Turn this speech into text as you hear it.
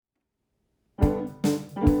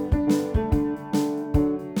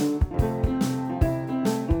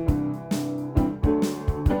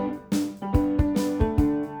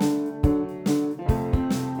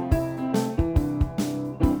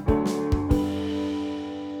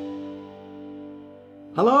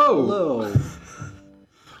Hello.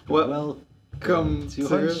 Hello. Welcome to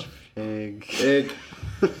to Hunchpig. Pig.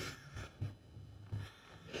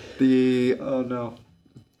 the Oh no.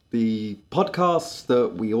 the podcast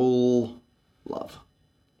that we all love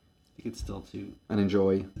You could still toot. and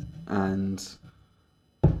enjoy and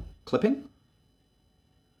clipping.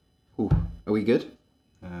 Ooh, are we good?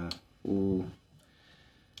 Ooh,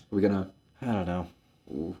 are we gonna? I don't know.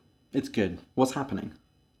 Ooh, It's good. what's happening?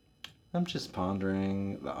 I'm just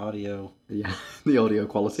pondering the audio Yeah, the audio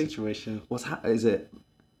quality. situation. Is it?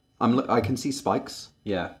 I can see spikes.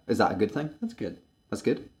 Yeah, Is that a good thing? that's good. That's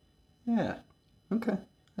good. Yeah, Okay. I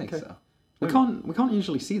think Okay. so. We can't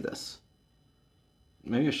usually see this.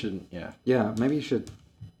 Maybe I shouldn't. Yeah. Yeah, maybe you should.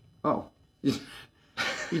 Oh,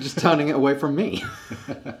 you're just turning it away from me.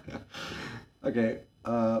 Okay.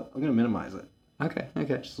 I'm gonna minimize it. Okay.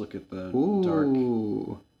 Just look at the Ooh, dark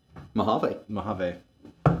Mojave. Mojave.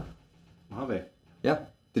 Mojave. Yeah.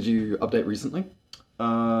 Did you update recently?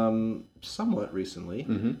 Somewhat recently.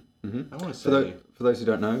 Mm-hmm. I want to For, say for those who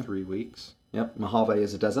don't know, 3 weeks. yep, Mojave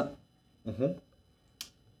is a desert.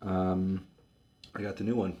 Mm-hmm. I got the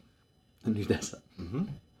new one. A new desert. Mm-hmm.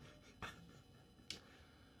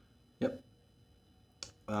 Yep.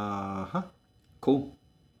 Uh-huh. Cool.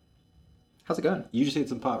 How's it going? You just ate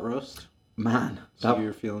some pot roast, Man, so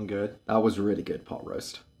you're feeling good. that was really good pot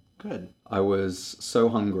roast. Good. I was so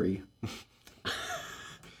hungry.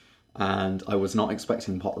 And I was not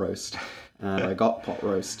expecting pot roast. And I got pot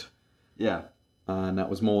roast. Yeah. And that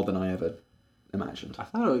was more than I ever imagined. I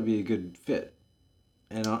thought it would be a good fit.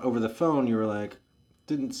 And over the phone, you were like,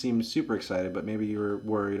 didn't seem super excited, but maybe you were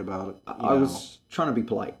worried about, I was trying to be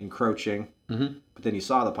polite. encroaching. Mm-hmm. But then you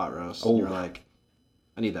saw the pot roast, Oh. and you were like,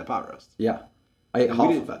 I need that pot roast. Yeah. I ate And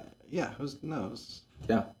half of it. Yeah, it was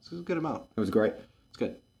Yeah. a good amount. It was great. It's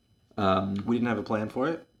good. Um, We didn't have a plan for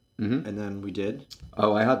it, mhm. and then we did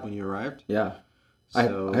Oh, I had, when you arrived. yeah. I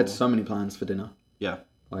had so many plans for dinner. Yeah.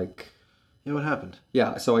 Like, Yeah, what happened?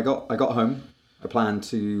 yeah, so I got home. I planned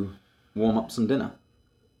to warm up some dinner.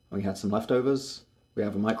 We had some leftovers. We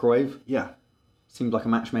have a microwave. Yeah. Seemed like a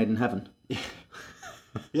match made in heaven.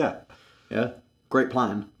 Yeah. Yeah. Great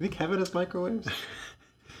plan. You think heaven has microwaves?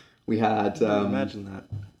 We had, Imagine that.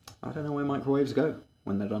 I don't know where microwaves go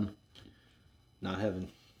when they're done. Not heaven.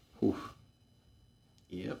 Oof.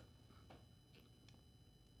 Yep.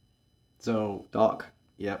 So, Dark.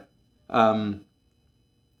 yep.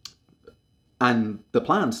 And the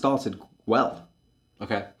plan started well.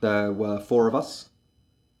 Okay. There were 4 of us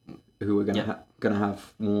who were Yeah. gonna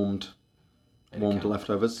have warmed count.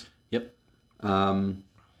 leftovers. Yep. And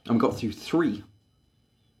we got through 3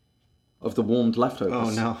 of the warmed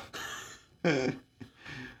leftovers. Oh no.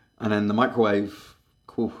 And then the microwave,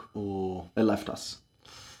 whew, Ooh. it left us.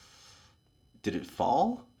 Did it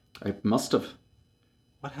fall? It must have.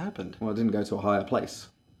 What happened? Well, it didn't go to a higher place.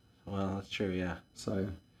 Well, that's true, yeah. So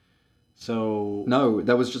So, no,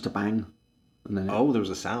 there was just a bang, and then oh, there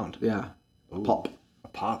was a sound. yeah, Ooh. pop. A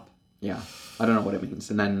pop. Yeah, I don't know what it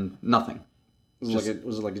means, and then nothing. Was it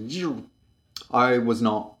like a I was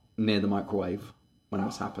not near the microwave when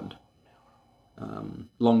this happened.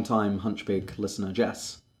 Long time Hunchpig listener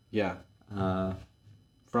Jess, Yeah. uh,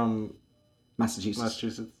 From Massachusetts,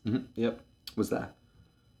 Massachusetts? Mhm. Yep. was there.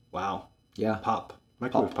 Wow. Yeah, Pop.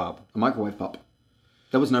 Microwave pop. a microwave pop.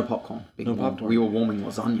 There was no popcorn being No warmed. popcorn. We were warming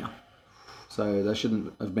lasagna, so there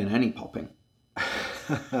shouldn't have been any popping.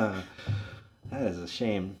 That is a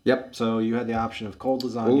shame. Yep. So you had the option of cold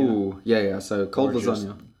lasagna. Ooh, yeah. So cold or just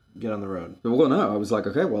lasagna. Get on the road. Well, no, I was like,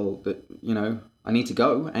 okay, well, I need to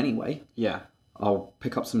go anyway. Yeah. I'll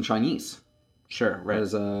pick up some Chinese. Sure. Right.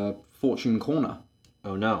 There's a Fortune Corner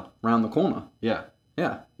Oh no. round the corner. Yeah.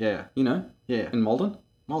 Yeah, Yeah. you know, Yeah. in Malden.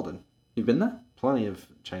 Malden. You've been there? Plenty of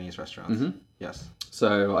Chinese restaurants. Mhm. Yes.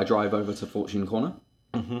 So I drive over to Fortune Corner.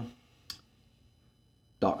 Mm-hmm.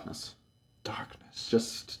 Darkness. Darkness.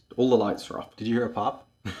 Just all the lights are up. Did you hear a pop?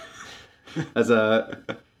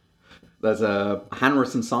 There's a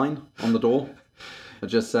handwritten sign on the door that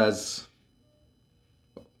just says,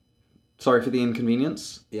 "Sorry for the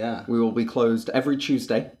inconvenience. Yeah. We will be closed every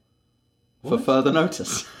Tuesday for What? further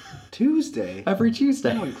notice." Tuesday. Every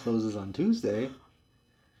Tuesday. No one closes on Tuesday.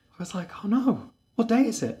 I was like, "Oh no, what day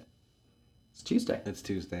is it?" It's Tuesday. It's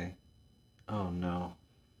Tuesday. Oh no.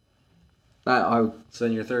 I So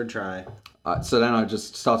then your third try. So then I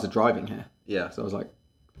just started driving here. Yeah. So I was like,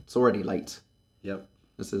 it's already late. Yep.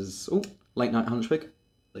 This is late night Hunchpig.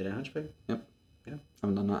 Late at Hunchpig. Yep. Yeah.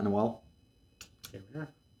 Haven't done that in a while. Here we are.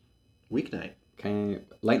 Weeknight. Okay,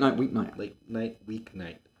 late night weeknight Late night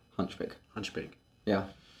weeknight. Hunchpig. Hunchpig. Yeah.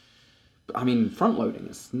 But I mean, front loading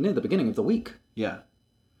is near the beginning of the week. Yeah.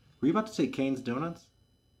 Were you about to say Kane's Donuts?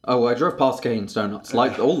 Oh, I drove past Kane's Donuts.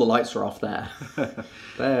 Like, all the lights are off there.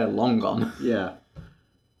 They're long gone. Yeah.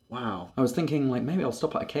 Wow. I was thinking, like, maybe I'll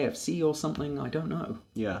stop at a KFC or something. I don't know.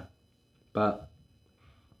 Yeah. But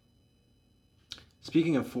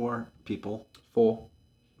Speaking of 4 people, 4.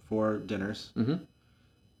 4 dinners.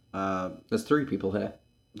 Mm-hmm. There's 3 people here.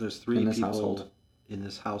 There's 3 in this people household. in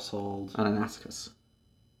this household. And an Atticus.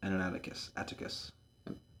 And an Atticus.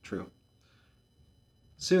 True.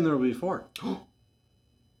 Soon there will be 4.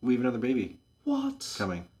 We have another baby What?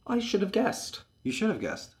 coming. I should have guessed. You should have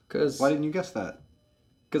guessed. Because Why didn't you guess that?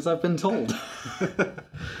 I've been told.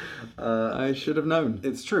 I should have known.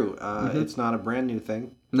 It's true. It's not a brand new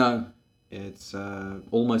thing. No. It's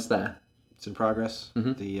Almost there. it's in progress.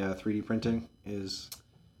 Mhm. The 3D printing is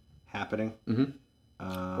happening. Mm-hmm.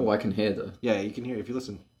 Oh, I can hear the... Yeah, you can hear if you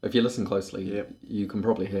listen. If you listen closely, Yep. you can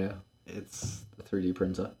probably hear It's the 3D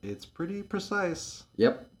printer. it's pretty precise.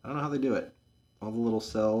 Yep. I don't know how they do it. All the little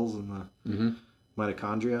cells and the Mm-hmm.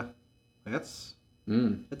 mitochondria. It's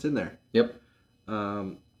Mm. in there. Yep.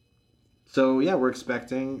 So yeah, we're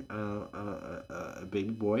expecting a baby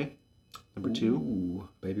boy, number 2. Ooh,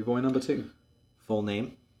 baby boy number 2. Full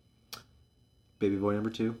name. Baby boy number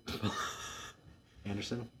 2.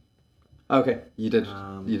 Anderson. Okay, you did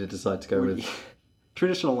decide to go with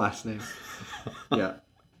Traditional last name. Yeah.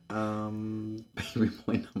 baby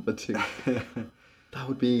boy number 2. That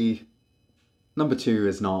would be... Number 2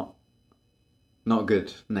 is not a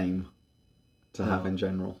good name to have in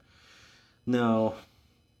general. No.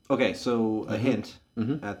 Okay, so a hint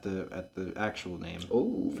Mhm. at the actual name.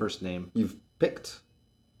 Oh, First name. you've picked.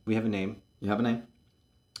 We have a name, You have a name.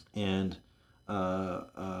 and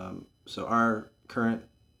so our current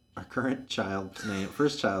child's name,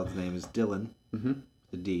 first child's name is Dylan. Mm-hmm.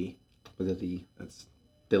 The D. With a D. That's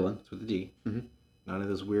Dylan. with the D. Mhm. None of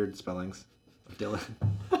those weird spellings of Dylan.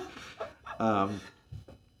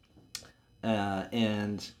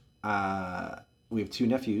 And we have 2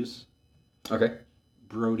 nephews, Okay.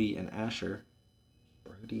 Brody and Asher.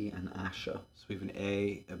 Brody and Asher. So we have an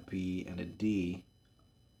A, a B, and a D.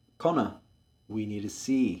 Connor. We need a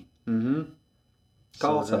C. Mm-hmm. So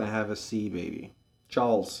Carter. we're gonna have a C baby.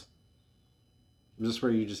 Charles. Is this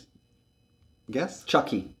where you just guess?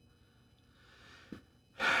 Chucky.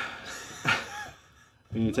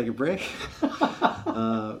 We need to take a break.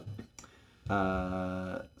 So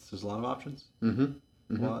there's a lot of options. Mm-hmm.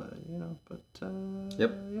 Mm-hmm. Well, but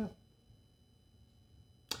Yep. yeah.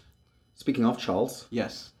 Speaking of Charles,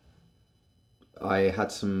 Yes, I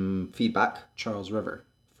had some feedback Charles River.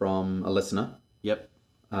 from a listener. Yep.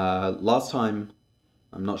 Last time,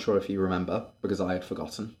 I'm not sure if you remember, because I had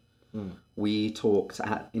forgotten, we talked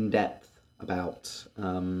in depth about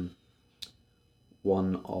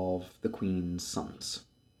one of the Queen's sons.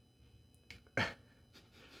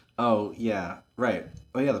 Oh yeah, right.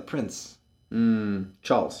 Oh yeah, the Prince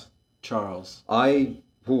Charles. Charles.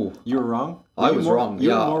 You You were wrong. I was wrong. You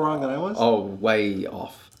yeah. were more wrong than I was. Oh, way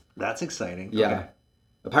off. That's exciting. Yeah. Okay.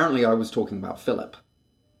 Apparently, I was talking about Philip.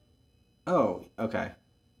 Oh, okay.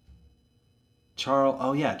 Charles.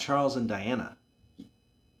 Oh yeah, Charles and Diana.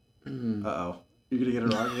 Uh-oh. You're gonna get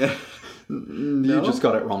it wrong yet? You just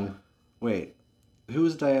got it wrong. Wait. Who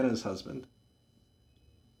was Diana's husband?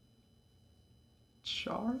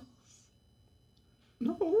 Charles?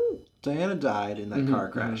 No. Diana died in that car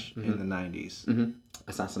crash in the 90s. Mm-hmm.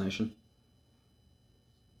 Assassination.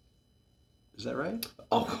 Is that right?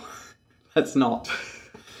 Oh, let's not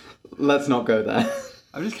go there.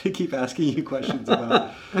 I'm just gonna keep asking you questions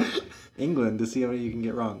about England to see how many you can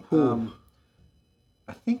get wrong.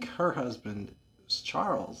 I think her husband was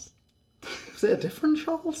Charles. Was it a different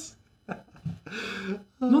Charles?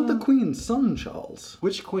 Not the Queen's son, Charles.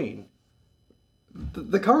 Which queen?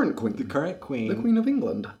 The current Queen. The current queen. The Queen of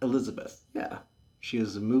England. Elizabeth. Yeah. She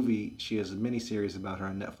has a mini-series about her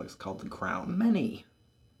on Netflix called The Crown. Many.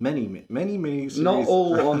 Many mini-series. Not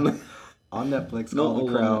all on... on Netflix Not called all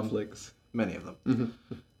The Crown. on Netflix. Many of them.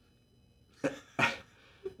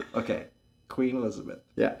 Okay. Queen Elizabeth.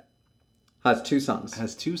 Yeah. Has 2 sons.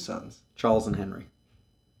 Has 2 sons. Charles and Henry.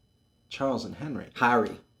 Charles and Henry.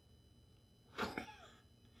 Harry.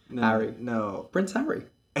 No, Harry. No. Prince Harry.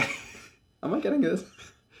 Am I getting this?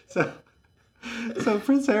 So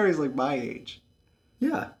Prince Harry's like my age.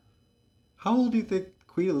 Yeah. How old do you think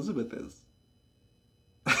Queen Elizabeth is?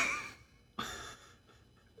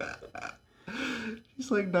 She's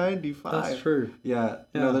like 95. That's true. Yeah.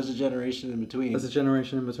 Yeah. No, there's a generation in between. There's a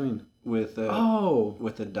generation in between. with a Oh.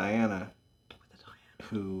 Diana,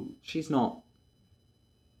 who She's not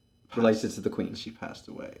related to the Queen. she passed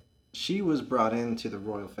away. She was brought into the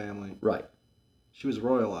royal family. Right. She was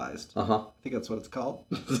royalized. Uh-huh. I think that's what it's called.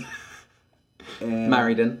 And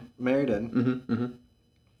Married in. Married in. Mm-hmm,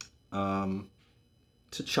 mm-hmm.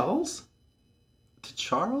 To Charles? To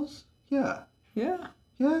Charles? Yeah. Yeah.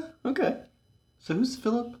 Yeah. Okay. So who's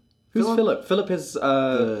Philip? Who's Philip? Philip is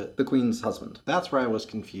the Queen's husband. That's where I was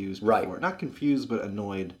confused before. Right. Not confused, but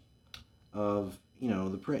annoyed of,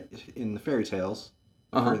 in the fairy tales,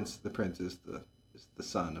 the prince is the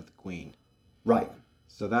son of the queen. Right.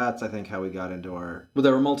 So that's, I think, how we got into our Well,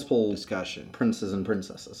 there are multiple discussion. princes and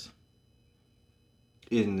princesses.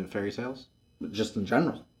 In the fairy tales? Just in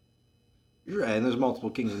general. You're right, and there's multiple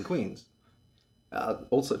kings and queens.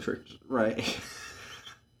 Also true. Right.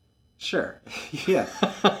 Sure. Yeah.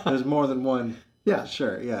 There's more than one. Yeah.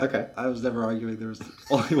 Sure, yeah. Okay. I was never arguing there was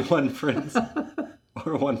only one prince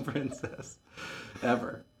or one princess.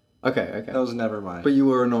 Ever. Okay. That was never my... But you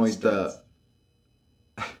were annoyed stance.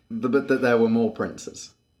 that there were more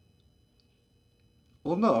princes.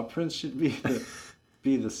 Well, no, a prince should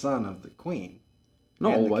be the son of the queen.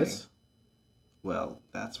 Not and the always. king. Well,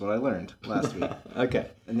 that's what I learned last week. Okay.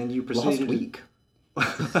 And then you proceeded...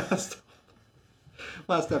 Last week?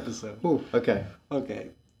 Last episode. Oh, okay.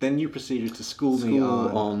 Okay. Then you proceeded to school me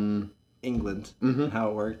on England and how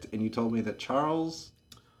it worked, and you told me that Charles...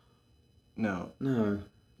 No.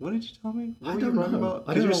 What did you tell me? What I were don't you wrong know. about?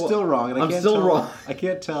 I Because don't you're know still wrong, and I I'm can't still tell, wrong. I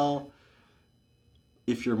can't tell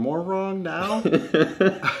if you're more wrong now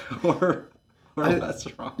or less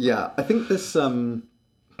wrong. Yeah, I think this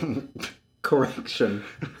correction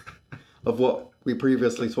of what we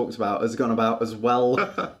previously talked about has gone about as well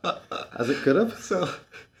as it could have.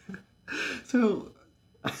 So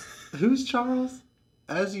who's Charles?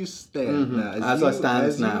 As you stand now. As I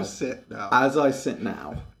stand now. You sit now. As I sit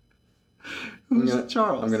now. Who's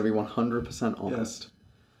Charles? I'm going to be 100% honest. Yes.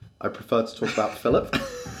 I prefer to talk about Philip.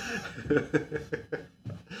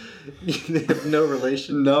 They have no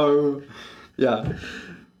relation? No. Yeah.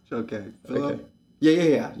 Okay. Philip?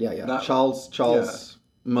 Okay. Yeah. Not, Charles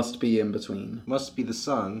must be in between. Must be the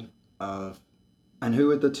son of... And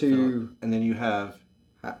who are the two... Philip. And then you have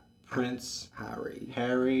Prince...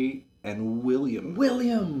 Harry and William.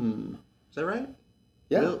 William! Is that right?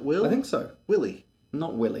 Yeah, Will? I think so. Willie.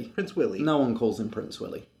 Not Willie. Prince Willie. No one calls him Prince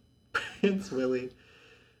Willie. Prince Willie.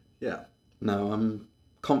 Yeah. No, I'm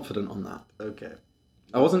confident on that. Okay.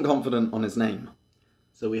 I wasn't confident on his name.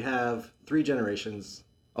 So we have 3 generations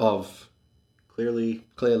of clearly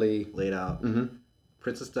laid out. Mm-hmm.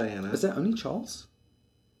 Princess Diana. Is there only Charles?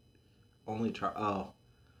 Only Charles. Oh,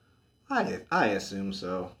 I assume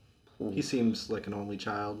so. He seems like an only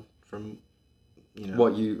child from,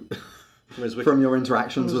 what you from, his from your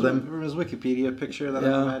interactions with him. From his Wikipedia picture that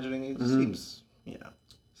I'm imagining, he seems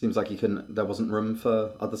Seems like there wasn't room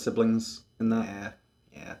for other siblings in that.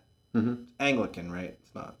 Yeah. Mm-hmm. Anglican, right?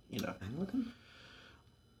 It's not, Anglican?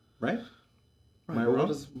 Right? Right. Am I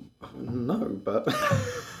wrong? No, but...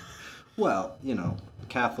 Well,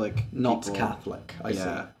 Catholic Not people, Catholic.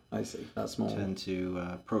 I see. That's more... tend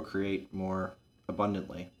to procreate more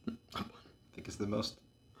abundantly. I think is the most...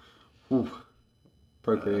 Ooh.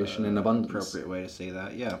 Procreation in abundance. Appropriate way to say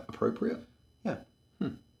that, yeah. Appropriate? Yeah.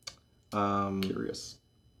 Curious.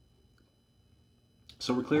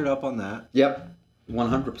 So we're cleared up on that. Yep.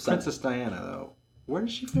 100%. Princess Diana, though. Where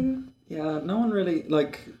does she fit in? Yeah, no one really,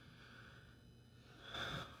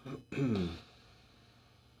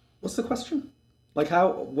 What's the question? What do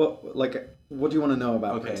you want to know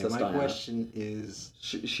about Princess Diana? My question is...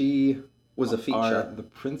 She was a feature. Are the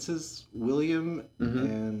Princes William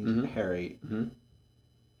and Harry... Mm-hmm.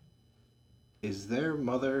 Is their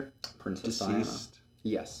mother Princess deceased? Diana.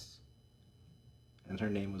 Yes. And her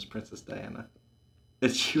name was Princess Diana.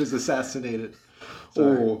 And she was assassinated.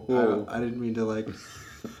 Sorry, I didn't mean to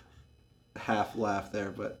half laugh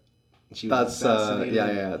there, but she was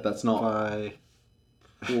assassinated. That's not. By...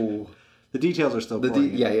 The details are still.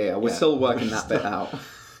 We're still working that bit out.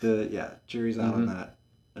 Jury's out on that.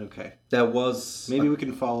 Okay. There was. Maybe we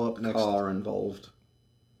can follow up next car involved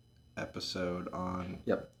episode on.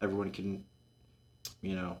 Yep. Everyone can,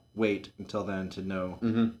 wait until then to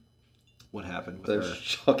know what happened with her.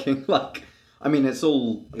 Shocking. It's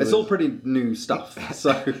all pretty new stuff.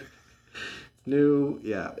 So new.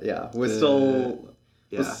 Yeah. Yeah. We're still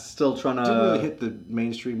trying to. Didn't really hit the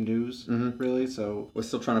mainstream news really. So we're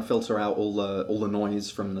still trying to filter out all the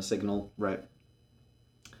noise from the signal. Right.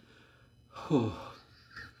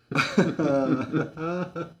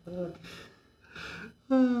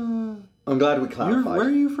 I'm glad we clarified. Where are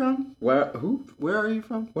you from? Who? Where are you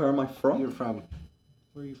from? Where am I from? You're from.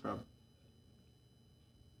 Where are you from?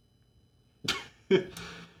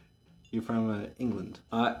 You're from England.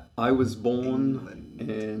 I was born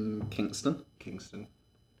in Kingston.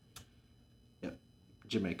 Yep.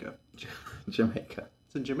 Jamaica. Jamaica.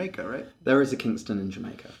 It's in Jamaica, right? There is a Kingston in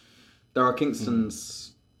Jamaica. There are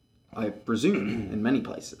Kingstons, I presume, in many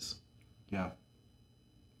places. Yeah.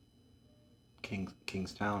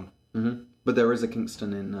 Kingstown. Mm-hmm. But there is a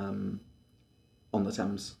Kingston in on the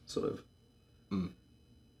Thames, sort of.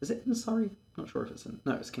 Is it in Surrey? Not sure if it's in.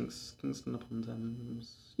 No, it's Kingston upon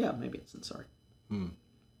Thames. Yeah, maybe it's in Surrey.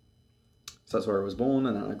 So that's where I was born,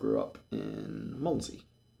 and then I grew up in Molesey.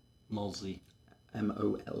 Molesey.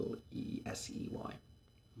 Molesey. Like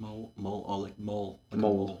mole.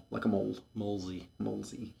 Mole, like a mole. Molesey.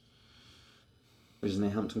 Molesey. Which is near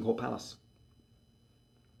Hampton Court Palace.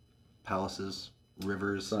 Palaces,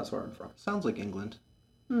 rivers. So that's where I'm from. Sounds like England.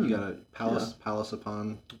 You got a palace, palace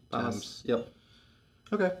upon Thames. Yep.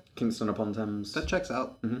 Okay. Kingston upon Thames. That checks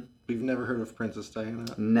out. Mm-hmm. We've never heard of Princess Diana.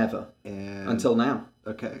 Never. And until now.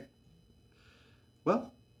 Okay.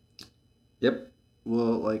 Well. Yep.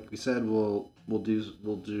 Well, like we said, we'll do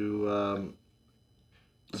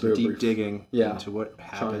some deep digging into what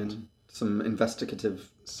happened. Some investigative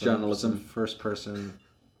journalism. Some first person.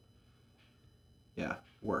 Yeah,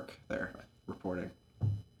 work there, reporting.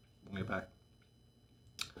 We'll get back.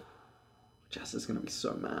 Jess is going to be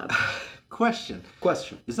so mad. Question.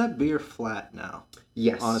 Is that beer flat now?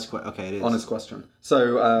 Yes. Honest question. Okay, it is. Honest question.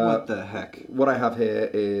 So, what the heck? What I have here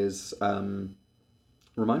is,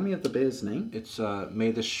 remind me of the beer's name? It's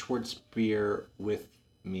May the Schwartz beer with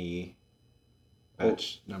me,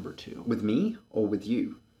 batch number 2. With me or with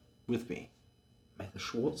you? With me. May the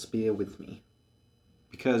Schwartz beer with me.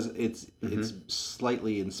 Because it's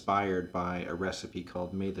slightly inspired by a recipe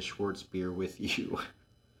called May the Schwartz beer with you.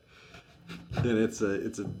 And it's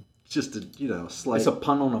just a slight. It's a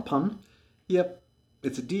pun on a pun. Yep,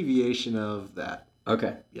 it's a deviation of that.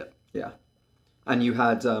 Okay. Yep. Yeah, and you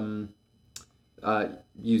had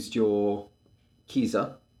used your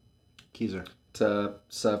Keyser to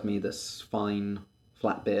serve me this fine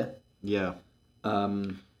flat beer. Yeah.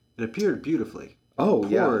 It appeared beautifully. Oh,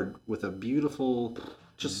 poured with a beautiful,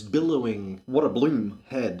 just billowing. What a bloom!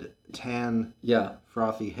 Head, tan. Yeah.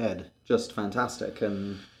 Frothy head. Just fantastic.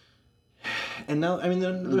 And now, I mean,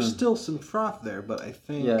 there's still some froth there, but I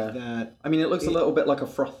think that... I mean, it looks a little bit like a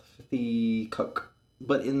frothy Coke.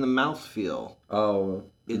 But in the mouthfeel,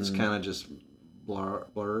 it's kind of just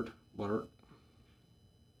blurred.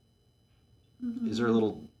 Is there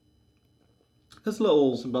There's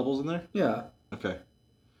some bubbles in there? Yeah. Okay.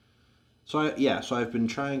 So I've been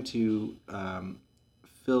trying to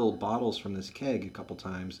fill bottles from this keg a couple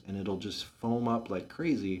times, and it'll just foam up like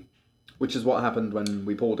crazy. Which is what happened when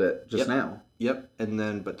we poured it just now. Yep,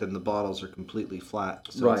 but then the bottles are completely flat.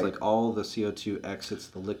 So it's like all the CO2 exits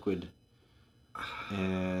the liquid,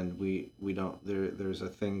 and we don't. There's a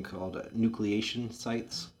thing called nucleation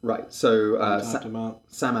sites. Right. So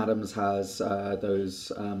Sam Adams has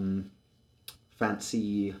those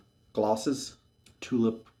fancy glasses,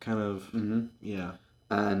 tulip kind of. Mm-hmm. Yeah.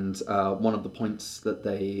 And one of the points that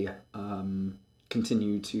they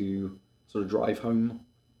continue to sort of drive home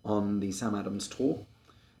on the Sam Adams tour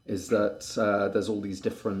is that there's all these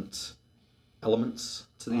different elements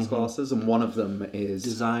to these glasses, and one of them is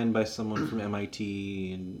designed by someone from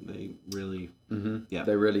MIT, and they really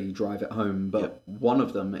they really drive it home. But one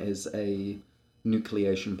of them is a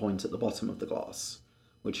nucleation point at the bottom of the glass,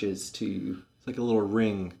 which is to it's like a little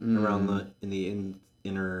ring around the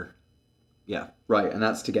inner right, and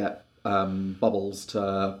that's to get bubbles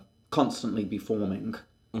to constantly be forming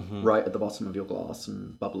right at the bottom of your glass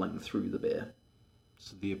and bubbling through the beer.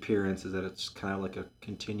 So the appearance is that it's kind of like a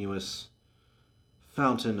continuous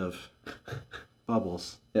fountain of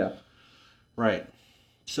bubbles. Yeah. Right.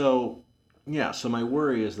 So my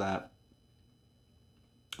worry is that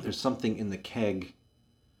there's something in the keg.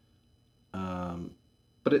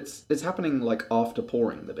 But it's happening like after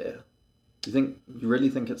pouring the beer. You really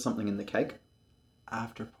think it's something in the keg?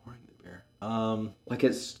 After pouring the beer. Like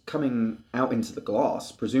it's coming out into the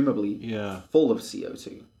glass, presumably full of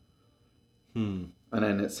CO2. And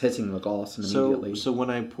then it's hitting the glass and immediately... So when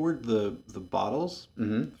I poured the bottles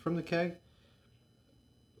from the keg,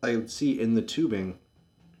 I would see in the tubing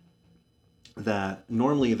that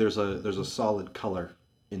normally there's a solid color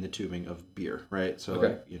in the tubing of beer, right? So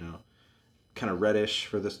like, kind of reddish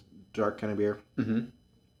for this dark kind of beer. Mm-hmm.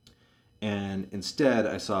 And instead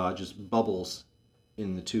I saw just bubbles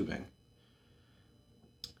in the tubing.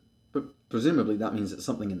 But presumably that means it's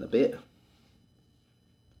something in the beer.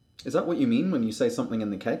 Is that what you mean when you say something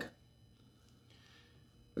in the keg?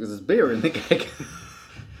 Because there's beer in the keg.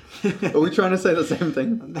 Are we trying to say the same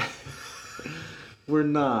thing? We're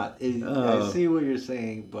not. I see what you're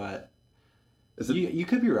saying, but you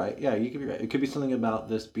could be right. Yeah, you could be right. It could be something about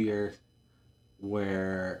this beer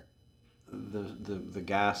where the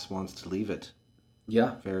gas wants to leave it.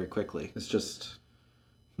 Yeah. Very quickly. It's just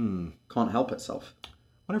can't help itself. I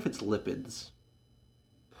wonder if it's lipids.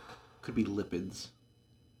 Could be lipids.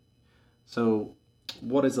 So,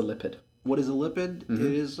 what is a lipid? What is a lipid? Mm-hmm.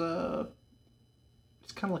 It is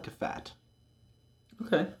it's kind of like a fat.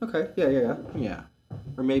 Okay. Yeah. Yeah.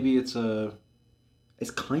 Or maybe it's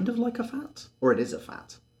kind of like a fat, or it is a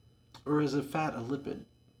fat. Or is a fat a lipid?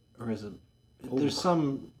 Or is it? There's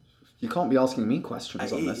some. You can't be asking me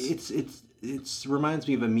questions on this. It reminds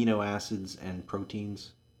me of amino acids and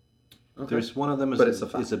proteins. Okay. There's one of them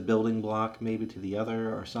is a building block maybe to the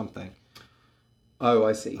other or something. Oh,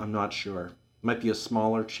 I see. I'm not sure. Might be a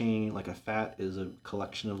smaller chain, like a fat is a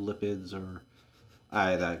collection of lipids, or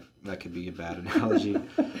that could be a bad analogy.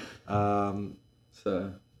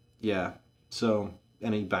 Yeah. So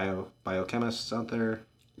any biochemists out there,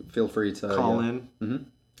 feel free to call in. Mm-hmm.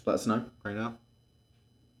 Let us know right now.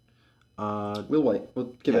 We'll wait.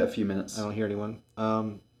 We'll give it a few minutes. I don't hear anyone.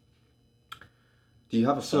 Do you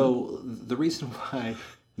have a phone? So the reason why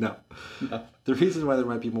the reason why there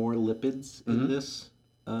might be more lipids in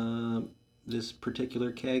this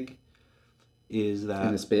particular keg is that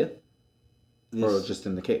in this beer, or just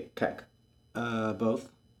in the keg?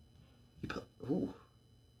 Both. Ooh.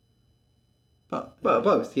 But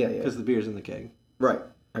both, yeah. Because the beer's in the keg. Right.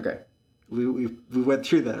 Okay. We went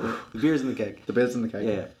through that. Right? The beer's in the keg. The beer's in the keg.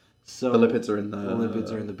 Yeah. So the lipids are in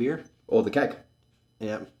the beer or the keg.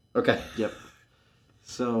 Yep. Okay. Yep.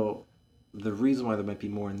 So the reason why there might be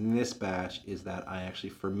more in this batch is that I actually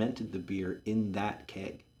fermented the beer in that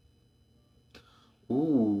keg.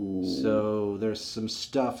 Ooh. So there's some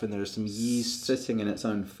stuff and there's some yeast sitting in its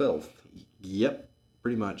own filth. Yep.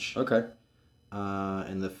 Pretty much. Okay.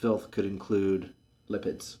 And the filth could include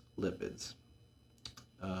lipids.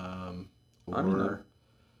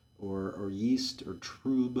 Or yeast or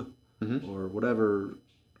trub or whatever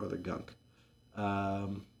other gunk. What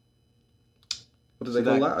do they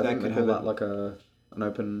call that? I think they call that like an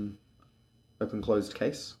open closed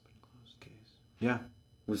case. Yeah.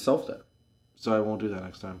 We've solved it. So I won't do that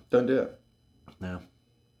next time. Don't do it. No.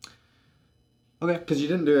 Okay. Because you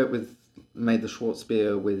didn't do it with made the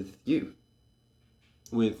Schwarzbier with you.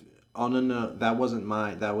 No, that wasn't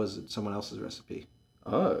mine. That was someone else's recipe.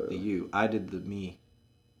 Oh. I did the me.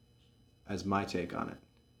 As my take on it.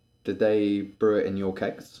 Did they brew it in your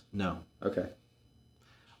kegs? No. Okay.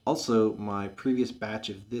 Also, my previous batch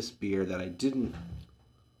of this beer that I didn't...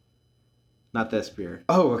 Not this beer.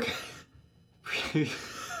 Oh, okay.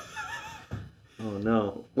 Oh,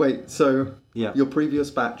 no. Wait, so... Yeah. Your previous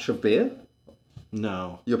batch of beer?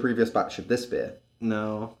 No. Your previous batch of this beer?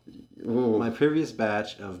 No. Ooh. My previous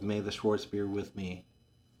batch of May the Schwarzbier with me.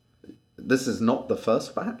 This is not the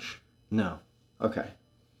first batch? No. Okay.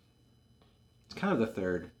 It's kind of the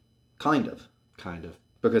third. Kind of.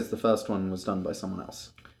 Because the first one was done by someone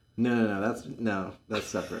else. No. That's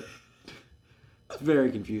separate. It's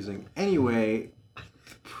very confusing. Anyway,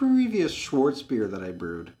 previous Schwarzbier that I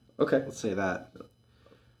brewed. Okay. Let's say that.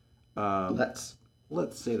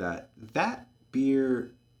 Let's say that. That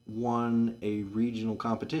beer won a regional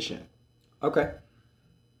competition. Okay.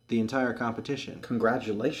 The entire competition.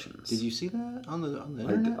 Congratulations. Did you see that on the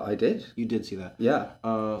internet? I did. You did see that? Yeah.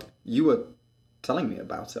 You were telling me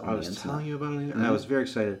about it on the internet. I was telling you about it. Mm-hmm. I was very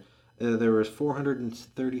excited. There was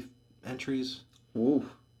 430 entries in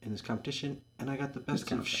this competition, and I got the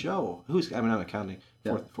best of show. I'm not counting.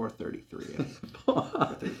 433. Yeah.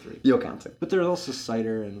 433. You're counting. But there's also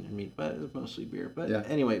cider and meat, but it was mostly beer. But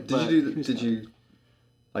anyway. Did you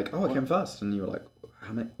I came first, and you were like,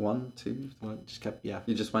 how many? 1, 2? One, just kept, yeah.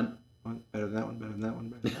 You just went? One, better than that one, better than that one,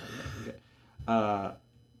 better than that one. Okay.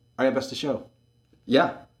 I got best of show.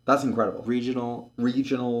 Yeah, that's incredible. Regional.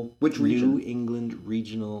 Which region? New England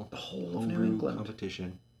regional. The whole of New England.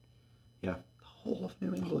 Competition. Yeah. The whole of New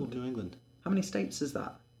England. The whole of New England. How many states is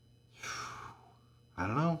that? I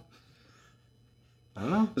don't know.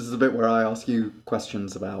 This is a bit where I ask you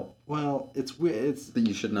questions about. Well, it's that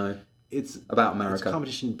you should know. It's about America. It's a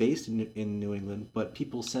competition based in New England, but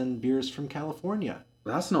people send beers from California.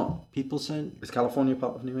 That's not. People send. Is California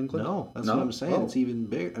part of New England? No, that's what I'm saying. Oh. It's even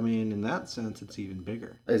bigger. I mean, in that sense, it's even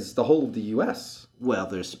bigger. Is the whole of the U.S.? Well,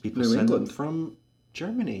 there's people send them from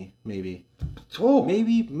Germany, maybe. Oh.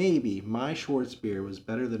 Maybe. My Schwarzbier was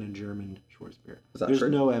better than a German Schwarzbier. Is that There's true?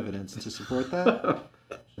 no evidence to support that.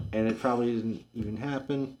 And it probably didn't even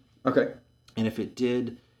happen. Okay. And if it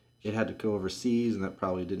did, it had to go overseas, and that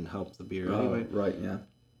probably didn't help the beer anyway. Right, yeah.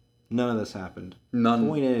 None of this happened. None. The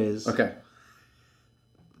point is... Okay.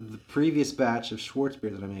 The previous batch of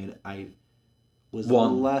Schwarzbier that I made, I was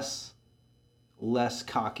less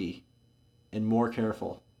cocky and more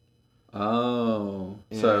careful. Oh,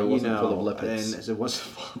 so it wasn't full of lipids. And it wasn't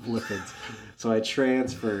full of lipids. So I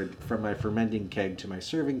transferred from my fermenting keg to my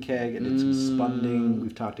serving keg and did some spunding.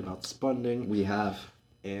 We've talked about spunding. We have.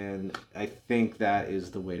 And I think that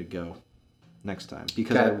is the way to go next time.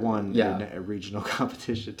 Because I won a regional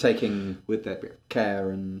competition. Taking with that beer.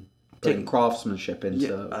 Care and putting craftsmanship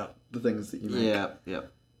into the things that you make.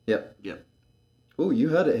 Yep. Oh, you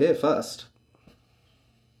heard it here first.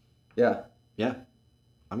 Yeah. Yeah.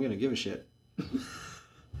 I'm going to give a shit.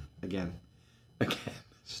 Again.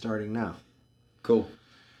 Starting now. Cool.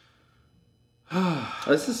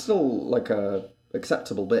 This is still like a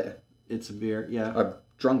acceptable beer. It's a beer, yeah. I've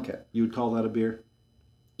drunk it. You would call that a beer?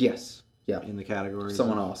 Yes. Yeah. In the category?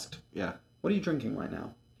 Someone asked. Yeah. What are you drinking right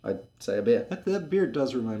now? I'd say a beer. That beer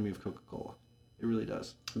does remind me of Coca-Cola. It really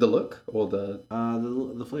does. The look or the...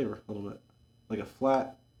 The flavor, a little bit. Like a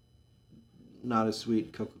flat, not as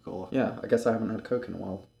sweet Coca-Cola. Yeah, I guess I haven't had Coke in a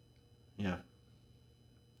while. Yeah.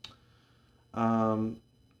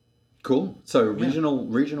 Cool. So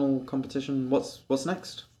regional competition. What's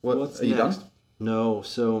next? What's you done? No.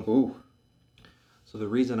 So. Ooh. So the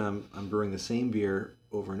reason I'm brewing the same beer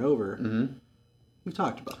over and over. Mm-hmm. We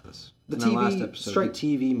talked about this in the last episode. The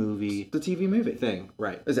TV movie. The TV movie thing,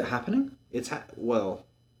 right? Is it happening? It's well.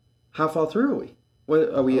 How far through are we?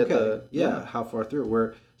 Where are we at the? Yeah. How far through?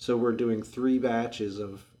 We're doing 3 batches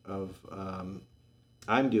of.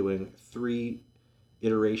 I'm doing 3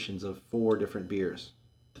 iterations of 4 different beers.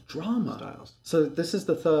 The drama styles. So this is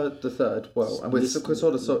the third. Well, and we're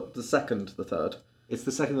sort of the second, the third. It's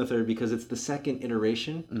the second, the third because it's the second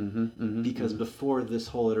iteration. Because before this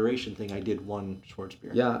whole iteration thing, I did 1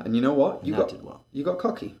 Schwarzbier. Yeah, and you know what? You got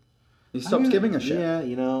cocky. You stopped giving a shit.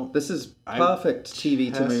 Yeah, this is perfect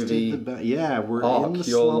TV to movie. We're in the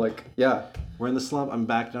slump. We're in the slump. I'm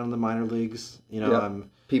back down in the minor leagues.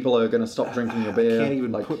 People are going to stop drinking your beer. I can't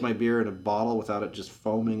even put my beer in a bottle without it just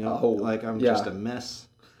foaming up. I'm just a mess.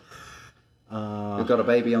 We've got a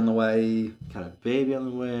baby on the way. Got a baby on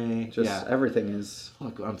the way. Just everything is...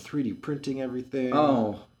 Look, I'm 3D printing everything.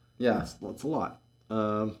 Oh, yeah. It's a lot.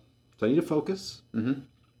 So I need to focus. Mm-hmm.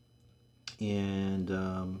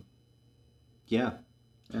 And, yeah.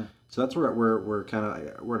 So that's where we're at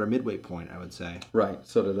our midway point, I would say. Right,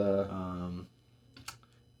 sort of the...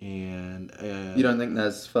 you don't think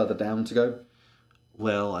there's further down to go?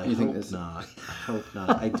 Well, I hope not. I hope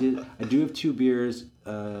not. I do have 2 beers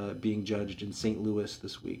being judged in St. Louis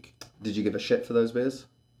this week. Did you give a shit for those beers?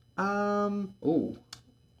 Ooh.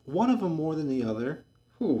 One of them more than the other.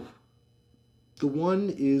 Ooh. The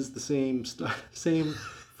one is the same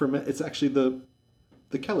ferment. It's actually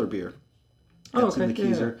the Keller beer. That's in the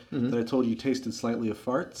Keyser that I told you tasted slightly of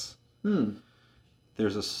farts.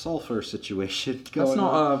 There's a sulfur situation going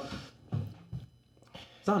on.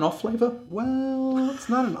 Is that an off flavor? Well, it's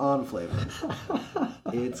not an on flavor.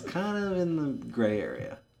 It's kind of in the gray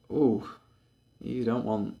area. Ooh, you don't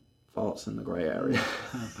want farts in the gray area.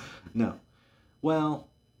 No. Well,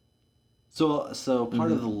 so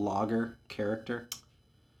part of the lager character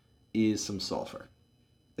is some sulfur.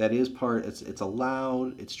 That is part. It's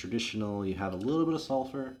allowed. It's traditional. You have a little bit of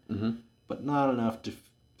sulfur, but not enough to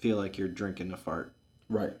feel like you're drinking a fart.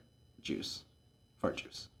 Right. Fart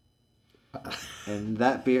juice. And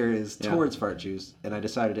that beer is towards fart juice, and I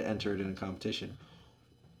decided to enter it in a competition.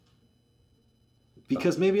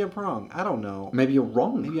 Because maybe I'm wrong. I don't know. Maybe you're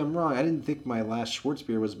wrong. Maybe I'm wrong. I didn't think my last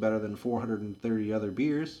Schwarzbier was better than 430 other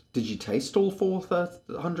beers. Did you taste all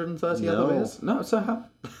 430 other beers? No, so how...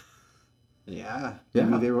 Yeah.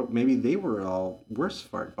 Maybe they were all worse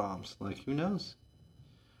fart bombs. Like, who knows?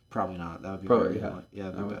 Probably not. That would be probably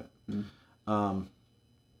that'd be bad.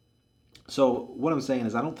 So what I'm saying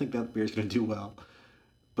is I don't think that beer is going to do well,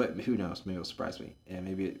 but who knows? Maybe it'll surprise me, and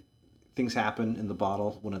maybe things happen in the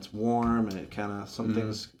bottle when it's warm, and it kind of some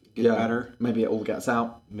things get better. Maybe it all gets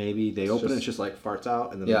out. Maybe they open it, it's just like farts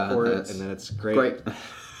out, and then they pour it, and then it's great.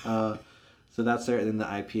 So that's there. And then the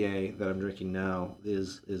IPA that I'm drinking now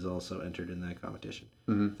is also entered in that competition.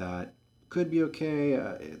 That could be okay.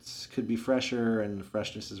 It could be fresher, and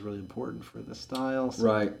freshness is really important for the style. So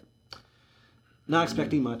right. Not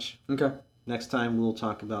expecting much. Okay. Next time we'll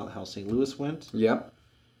talk about how St. Louis went. Yep.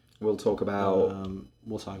 We'll talk about.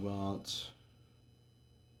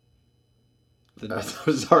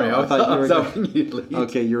 Sorry, I thought you were helping you lead.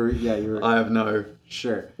 Okay, you were. I have no.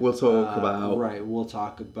 Sure. We'll talk about. Right. We'll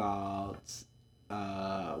talk about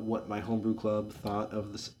what my homebrew club thought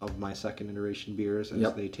of my second iteration beers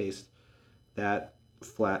as they taste that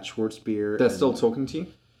flat Schwarzbier. They're still talking to you?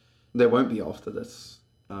 They won't be after this.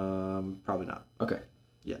 Probably not. Okay.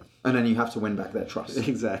 Yeah. And then you have to win back their trust.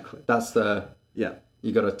 Exactly. That's the... Yeah.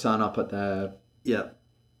 You got to turn up at their... Yeah.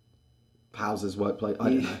 houses, workplace. I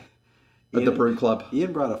don't know. At the brew club.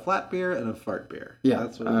 Ian brought a flat beer and a fart beer. Yeah,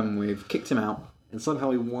 that's what we've kicked him out. And somehow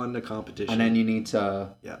we won the competition. And then you need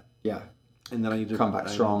to... Yeah. And then I need to... come back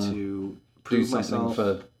strong. I need to prove myself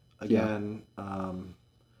for... again.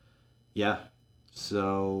 Yeah.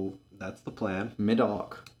 So, that's the plan.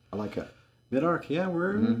 Mid-arc. I like it. Mid-arc, yeah.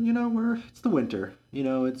 We're, it's the winter.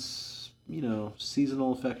 It's,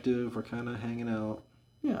 seasonal affective. We're kind of hanging out.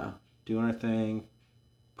 Yeah. Doing our thing.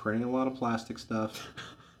 Printing a lot of plastic stuff.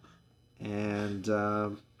 And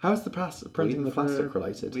how's the printing the plastic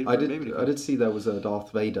related? I did see there was a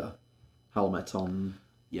Darth Vader helmet on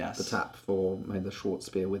the tap for May the Schwartz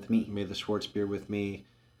Beer with Me. May the Schwartz Beer with Me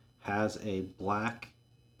has a black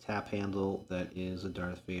tap handle that is a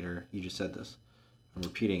Darth Vader. You just said this. I'm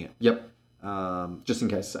repeating it. Yep. Just in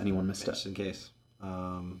case anyone missed it. Just in case.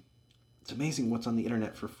 It's amazing what's on the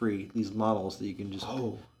internet for free. These models that you can just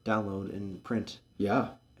download and print. Yeah.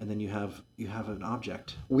 And then you have an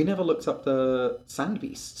object. We never looked up the Sand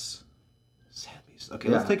Beasts. Sand Beasts. Okay,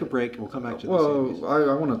 let's take a break. We'll come back to the Sand Beasts.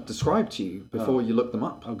 I want to describe to you before you look them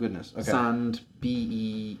up. Oh, goodness. Okay. Sand,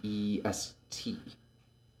 B-E-E-S-T.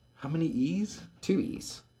 How many E's? 2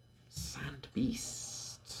 E's. Sand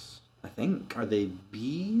Beasts, I think. Are they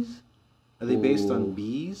bees? Are they based on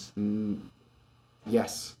bees?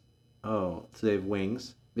 Yes. Oh, so they have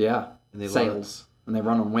wings? Yeah. And they sails. And they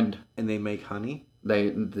run on wind. And they make honey?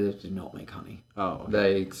 They do not make honey. Oh. Okay.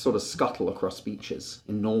 They sort of scuttle across beaches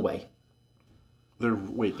in Norway. They're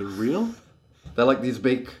real? They're like these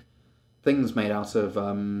big things made out of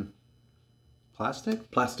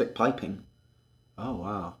plastic? Plastic piping. Oh,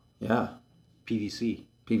 wow. Yeah. PVC.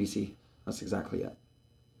 That's exactly it.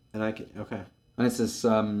 And okay. And it's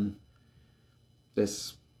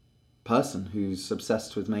this person who's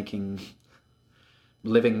obsessed with making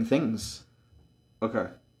living things. Okay.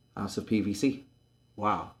 Out of PVC.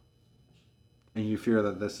 Wow. And you fear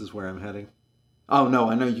that this is where I'm heading? Oh, no,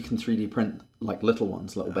 I know you can 3D print like little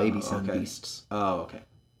ones, little baby sand beasts. Oh, okay.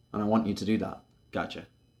 And I want you to do that. Gotcha.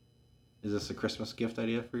 Is this a Christmas gift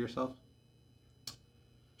idea for yourself?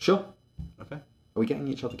 Sure. Okay. Are we getting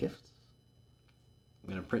each other gifts? I'm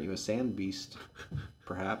going to print you a sand beast,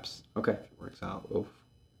 perhaps. Okay. If it works out. Oof.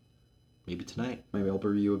 Maybe tonight. Maybe I'll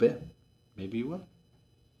brew you a beer. Maybe you will.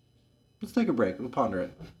 Let's take a break. We'll ponder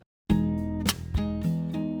it.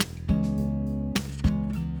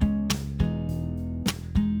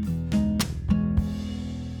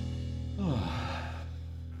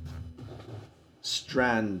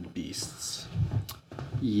 Strand beasts.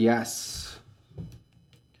 Yes.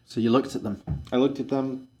 So you looked at them? I looked at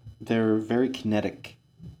them. They're very kinetic.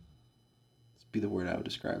 That'd be the word I would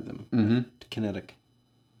describe them. Mm-hmm. Kinetic.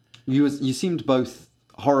 You seemed both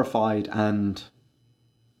horrified and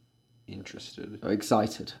interested,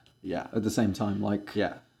 excited. Yeah. At the same time, like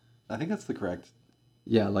yeah, I think that's the correct.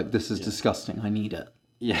 Yeah, like this is disgusting. I need it.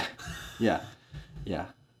 Yeah, yeah.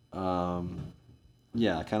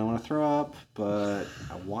 Yeah, I kind of want to throw up, but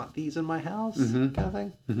I want these in my house, kind of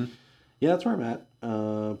thing. Mm-hmm. Yeah, that's where I'm at.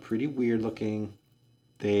 Pretty weird looking.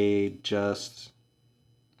 They just.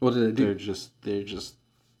 What do they do? They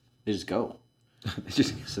just go.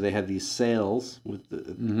 So they had these sails with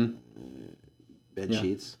the bed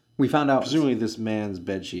sheets. We found out presumably this man's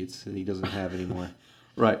bed sheets that he doesn't have anymore.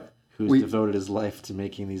 Right. Who's devoted his life to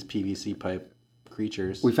making these PVC pipe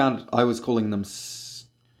creatures. We found I was calling them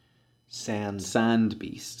sand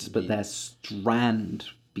beasts, but they're strand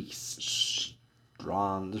beasts.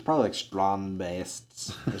 There's probably like strand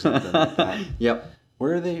beasts or something like that. Yep.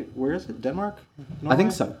 Where are they? Where is it? Denmark? Norway? I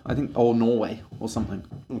think so. Or Norway or something.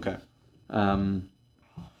 Okay.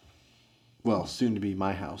 Well, soon to be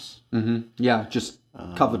my house. Mm-hmm. Yeah, just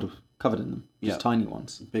covered in them. Just tiny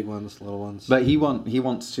ones. Big ones, little ones. But he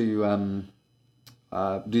wants to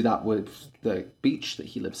do that with the beach that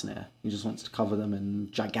he lives near. He just wants to cover them in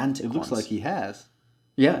gigantic ones. It looks like he has.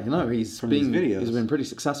 Yeah, he's from these videos. He's been pretty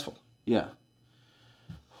successful. Yeah.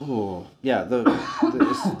 Oh, yeah.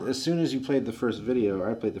 As soon as you played the first video, or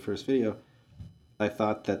I played the first video, I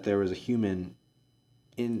thought that there was a human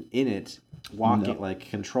in it walking, like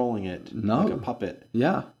controlling it, like a puppet.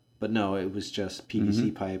 Yeah. But no, it was just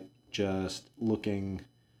PVC pipe, just looking.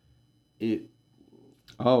 It.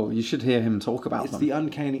 Oh, you should hear him talk about them. It's the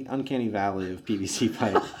uncanny valley of PVC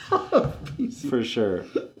pipe, for sure.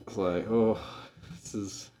 It's like, oh,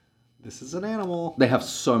 this is an animal. They have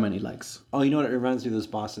so many legs. Oh, you know what? It reminds me of those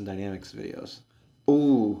Boston Dynamics videos.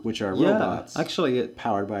 Ooh, which are robots. Actually,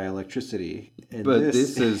 powered by electricity. And but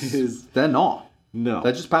this is they're not. No,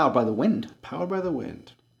 they're just powered by the wind. Powered by the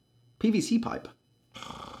wind. PVC pipe.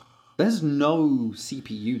 There's no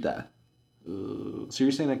CPU there. So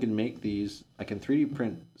you're saying I can make these? I can 3D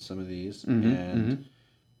print some of these, and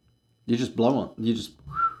you just blow on.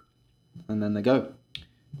 And then they go.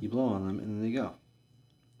 You blow on them, and then they go.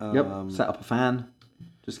 Yep. Set up a fan.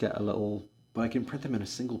 Just get a little. But I can print them in a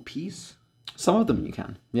single piece. Some of them you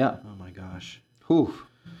can. Yeah. Oh my gosh. Whew.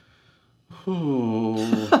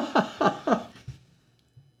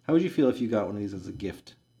 How would you feel if you got one of these as a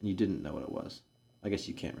gift and you didn't know what it was? I guess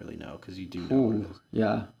you can't really know because you do know what it is.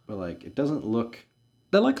 Yeah. But like, it doesn't look.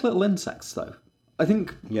 They're like little insects, though. I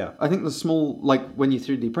think. Yeah. I think the small, like when you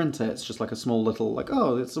 3D print it, it's just like a small little, like,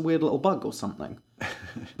 oh, it's a weird little bug or something.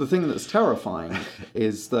 The thing that's terrifying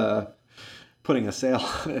is the putting a sail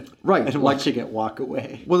on it, right? And watching it walk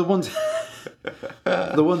away. Well,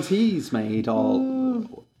 the ones he's made are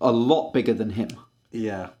a lot bigger than him.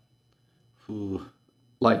 Yeah. Ooh.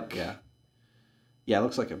 Like. Yeah. Yeah, it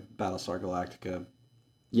looks like a Battlestar Galactica.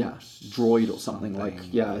 Yeah, droid or something. Like,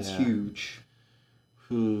 yeah, it's huge.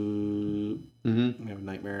 Ooh. I have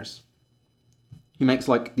nightmares. He makes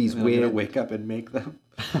like these weird. I'm gonna wake up and make them.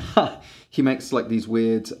 He makes like these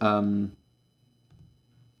weird. What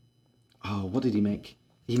did he make?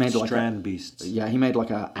 He made like strand beasts. Yeah, he made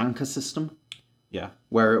like a anchor system. Yeah.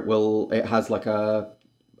 Where it has like a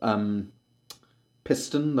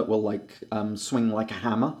piston that will like swing like a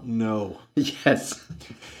hammer. No. Yes.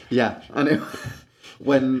 Yeah, and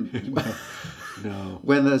when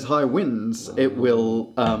there's high winds, it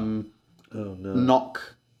will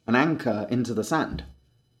knock an anchor into the sand.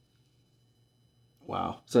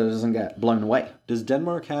 Wow. So it doesn't get blown away. Does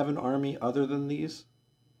Denmark have an army other than these?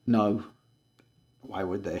 No. Why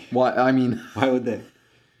would they? Why? I mean, why would they?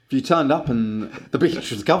 If you turned up and the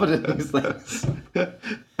beach was covered in these things.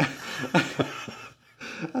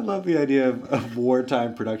 I love the idea of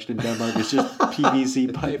wartime production in Denmark. It's just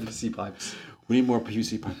PVC pipe. PVC pipes. We need more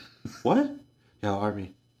PVC pipe. What? Yeah,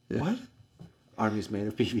 army. Yeah. What? Army's made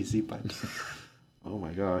of PVC pipes. Oh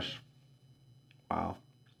my gosh. Wow.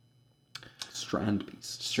 Strand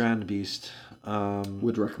beast. Strand beast.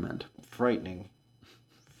 Would recommend. Frightening.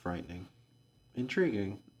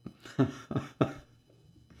 Intriguing.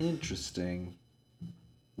 Interesting.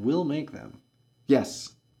 We'll make them.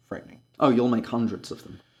 Yes. Frightening. Oh, you'll make hundreds of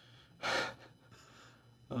them.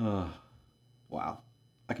 Wow.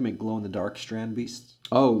 I can make glow-in-the-dark strand beasts.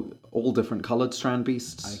 Oh, all different colored strand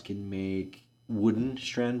beasts. I can make wooden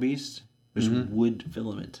strand beasts. There's wood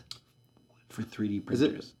filament for 3D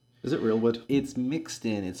printers. Is it real wood? It's mixed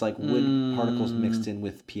in. It's like wood particles mixed in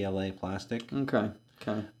with PLA plastic. Okay.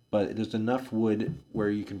 But there's enough wood where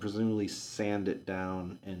you can presumably sand it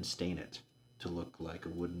down and stain it to look like a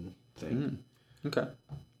wooden thing. Okay.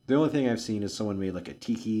 The only thing I've seen is someone made like a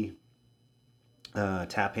tiki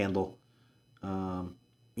tap handle,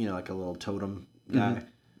 like a little totem guy,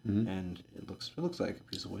 and it looks like a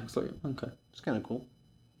piece of wood. Looks like okay. It's kind of cool.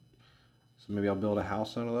 So maybe I'll build a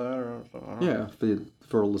house out of that, or yeah,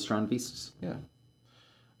 for all the strand beasts. Yeah.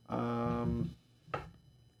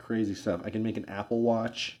 Crazy stuff. I can make an Apple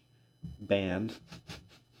Watch band.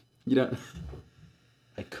 You don't.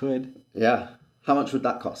 I could. Yeah. How much would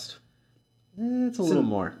that cost? It's a little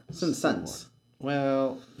more. It's in cents.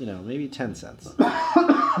 Well, maybe 10 cents.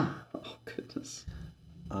 Oh, goodness.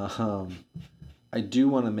 I do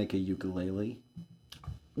want to make a ukulele.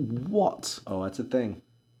 What? Oh, it's a thing.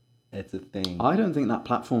 It's a thing. I don't think that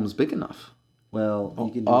platform's big enough. Well,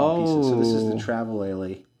 you can do pieces. So this is the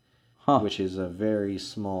Travelele, which is a very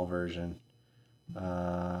small version.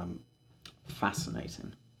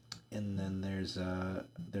 Fascinating. And then there's a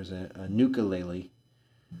Nukulele,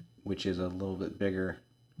 which is a little bit bigger,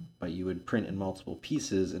 but you would print in multiple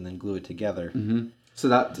pieces and then glue it together. Mm-hmm.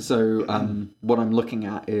 So what I'm looking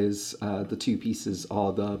at is the two pieces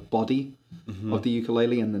are the body of the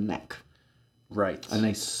ukulele and the neck. Right. And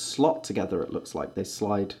they slot together, it looks like. They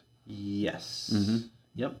slide. Yes.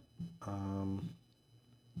 Yep.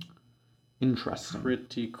 Interesting.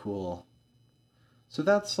 Pretty cool. So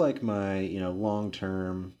that's like my,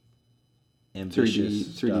 long-term ambitious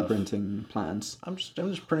 3D printing plans. I'm just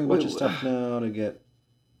printing a bunch of stuff now to get,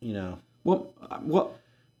 What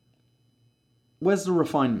where's the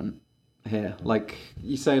refinement here? Like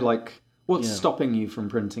you say, like what's stopping you from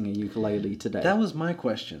printing a ukulele today? That was my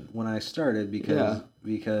question when I started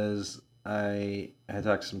because I had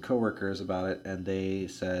talked to some coworkers about it and they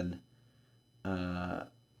said,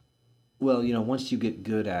 once you get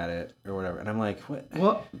good at it or whatever, and I'm like, what?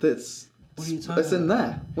 What? What are you talking about? It's in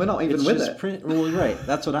there. We're not even with it. Print. Well, right.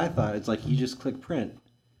 That's what I thought. It's like you just click print.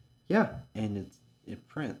 Yeah. And it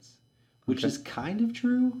prints, which is kind of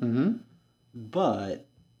true. Mm-hmm. But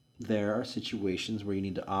there are situations where you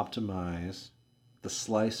need to optimize the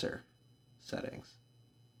slicer settings.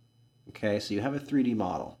 Okay, so you have a 3D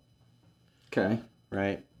model. Okay.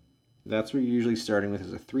 Right? That's where you're usually starting with,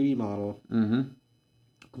 is a 3D model,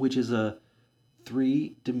 which is a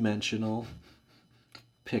 3-dimensional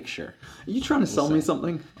picture. Are you trying to sell me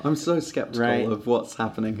something? I'm so skeptical of what's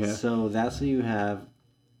happening here. So that's what you have.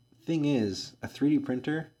 Thing is, a 3D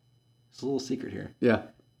printer, it's a little secret here. Yeah.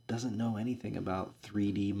 Doesn't know anything about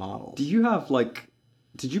 3D models. Do you have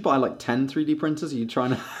did you buy 10 3D printers? Are you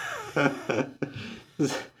trying to...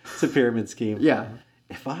 It's a pyramid scheme. Yeah.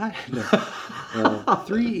 If I... No.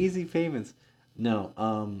 3 easy payments.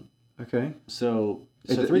 No. Okay. So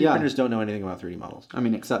 3D printers don't know anything about 3D models. I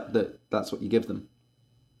mean, except that that's what you give them.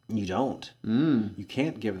 You don't. You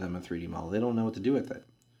can't give them a 3D model. They don't know what to do with it.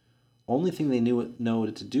 Only thing they know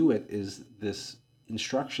what to do with is this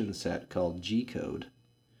instruction set called G-code.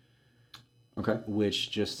 Okay.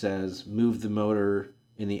 Which just says move the motor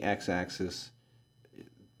in the x-axis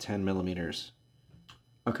 10 millimeters.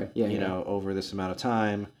 Okay. Yeah. You know, over this amount of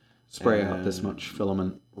time. Spray out this much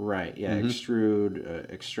filament. Right. Yeah.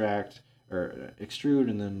 Extrude, extract, or extrude,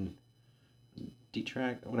 and then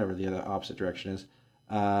detract, whatever the other opposite direction is.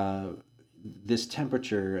 This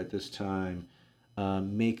temperature at this time.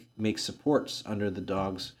 Make supports under the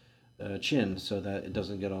dog's chin so that it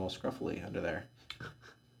doesn't get all scruffly under there.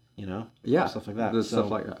 You know? Yeah. Stuff like that. There's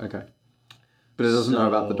stuff like that. Okay. But it doesn't know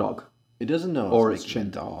about the dog. It doesn't know or its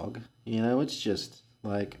chin. Dog. You know, it's just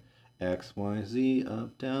like X, Y, Z,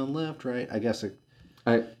 up, down, left, right. I guess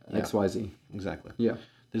X, Y, Z. Exactly. Yeah.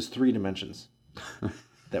 There's 3 dimensions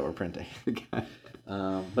that we're printing. Okay.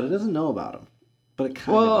 But it doesn't know about them. But it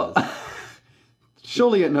kind of does.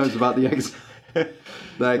 Surely it knows about the X,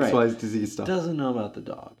 Y, Z stuff. It doesn't know about the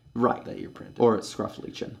dog. Right. That you're printing. Or its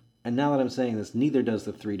scruffly chin. And now that I'm saying this, neither does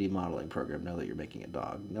the 3D modeling program know that you're making a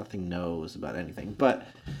dog. Nothing knows about anything. But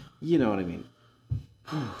you know what I mean.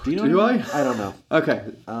 Do you know what I mean? I don't know.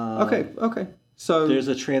 Okay. Okay. So there's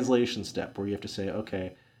a translation step where you have to say,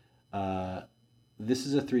 okay, this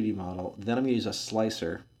is a 3D model. Then I'm going to use a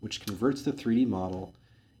slicer, which converts the 3D model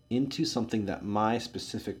into something that my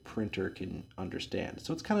specific printer can understand.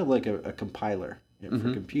 So it's kind of like a compiler for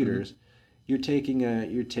computers. You're taking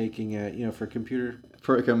a for a computer.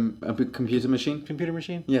 For a computer machine. Computer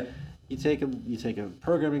machine. Yeah. You take a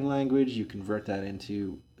programming language. You convert that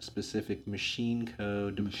into specific machine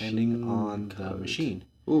code depending on the machine.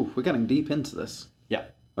 Ooh, we're getting deep into this. Yeah.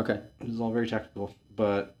 Okay. This is all very technical,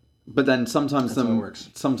 but then sometimes that's how it works.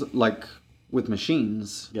 Like with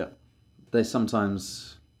machines. Yeah. There's some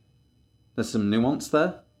nuance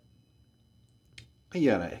there. You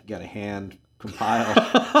gotta hand compile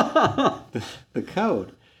the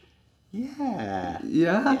code. Yeah.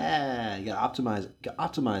 Yeah. You gotta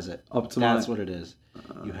optimize it. That's what it is.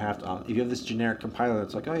 You have to. If you have this generic compiler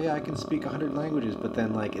that's like, oh yeah, I can speak 100 languages, but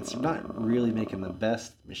then it's not really making the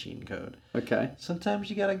best machine code. Okay. Sometimes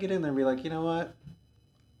you gotta get in there and be like, you know what?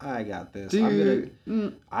 I got this.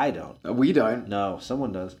 I don't. We don't. No,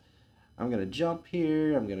 someone does. I'm going to jump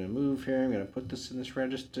here. I'm going to move here. I'm going to put this in this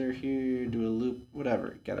register here. Do a loop.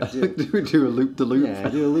 Whatever. Got to do. Do a loop-de-loop. Yeah,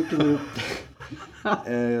 do a loop-de-loop.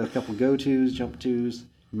 A couple go-tos, jump-tos.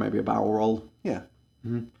 Maybe a barrel roll. Yeah.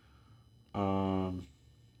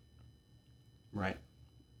 Right.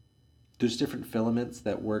 There's different filaments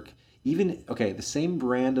that work. The same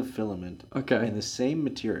brand of filament. Okay. And the same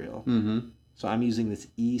material. So I'm using this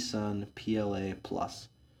eSun PLA Plus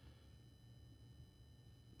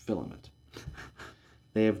filament.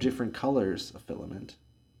 They have different colors of filament,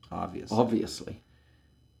 obviously.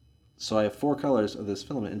 So I have 4 colors of this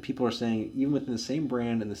filament, and people are saying even within the same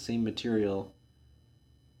brand and the same material,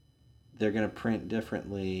 they're going to print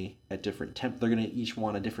differently at different temp. They're going to each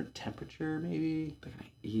want a different temperature, maybe.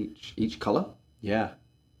 Each color. Yeah.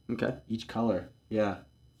 Okay. Each color. Yeah.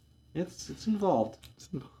 It's involved. It's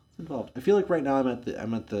involved. I feel like right now I'm at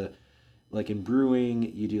the like in brewing,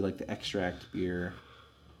 you do like the extract beer.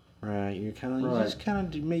 Right,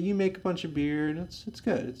 you make a bunch of beer and it's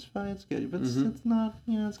good, it's fine, it's good, but it's not,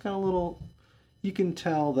 it's got a little. You can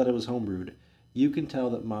tell that it was homebrewed. You can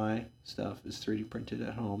tell that my stuff is 3D printed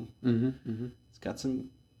at home. It's got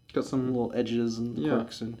some little edges and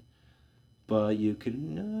quirks but you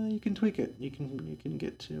can tweak it. You can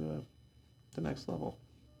get to the next level.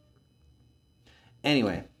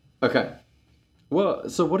 Anyway. Okay. Well,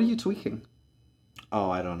 so what are you tweaking?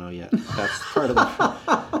 Oh, I don't know yet. That's part of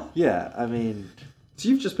the... Yeah, I mean... So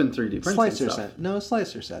you've just been 3D printing slicer stuff?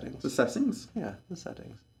 Slicer settings. The settings? Yeah, the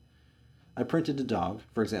settings. I printed a dog,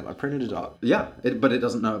 for example. I printed a dog. Yeah, but it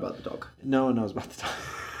doesn't know about the dog. No one knows about the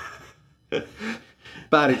dog.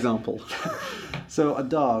 Bad example. So a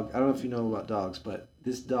dog, I don't know if you know about dogs, but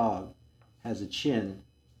this dog has a chin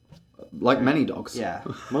like many dogs. Yeah,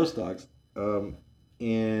 most dogs.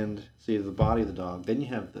 And so you have the body of the dog. Then you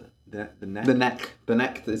have the neck. The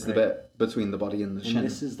neck is the bit between the body and the chin. And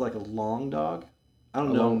this is like a long dog. I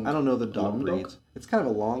don't know the dog breeds. It's kind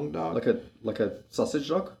of a long dog. Like a sausage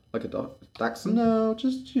dog? Like a dog Dachshund? No,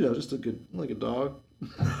 just just a good like a dog.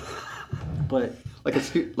 But like a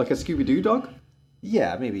Scooby-Doo dog?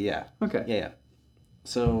 Yeah, maybe, yeah. Okay. Yeah.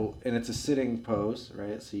 So, and it's a sitting pose,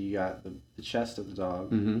 right? So you got the chest of the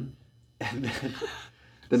dog. Mm-hmm. And then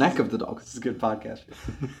the neck of the dog. This is a good podcast.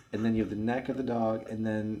 And then you have the neck of the dog, and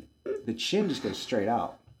then the chin just goes straight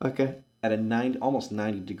out. Okay. At a almost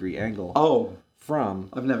 90-degree angle. Oh. From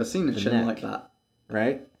I've never seen a chin neck, like that.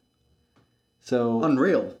 Right? So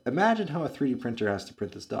unreal. Imagine how a 3D printer has to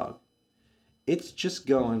print this dog. It's just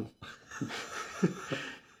going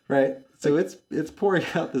right. So it's pouring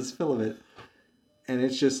out this filament, and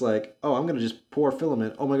it's just like, oh, I'm gonna just pour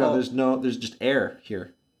filament. Oh my god, there's just air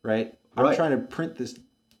here, right? I'm trying to print this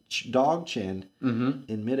dog chin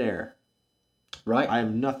in midair. Right. I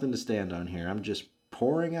have nothing to stand on here. I'm just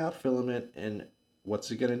pouring out filament, and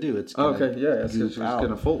what's it gonna do? It's gonna it's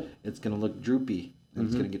gonna fall. It's gonna look droopy. And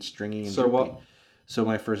it's gonna get stringy and droopy. So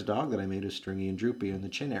my first dog that I made was stringy and droopy in the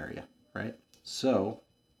chin area, right? So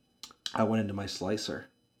I went into my slicer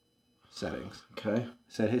settings. Okay.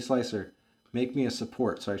 Said, hey slicer, make me a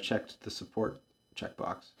support. So I checked the support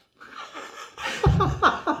checkbox.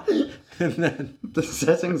 And then the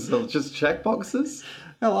settings are just checkboxes?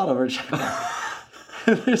 A lot of them are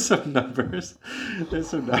checkboxes. There's some numbers. There's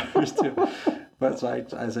some numbers too. But so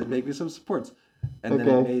I said, make me some supports. And then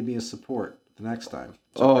it made me a support the next time.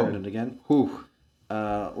 So I printed it again. Whew.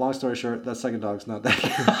 Long story short, that second dog's not that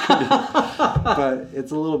good. But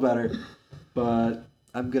it's a little better. But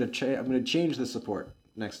I'm gonna change the support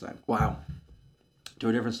next time. Wow. To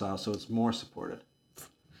a different style, so it's more supported.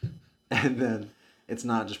 And then it's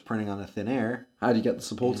not just printing on a thin air. How do you get the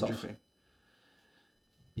support off?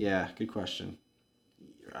 Yeah, good question.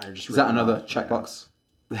 Is that another checkbox?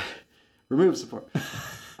 Remove support.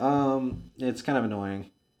 It's kind of annoying.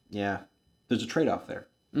 Yeah. There's a trade-off there.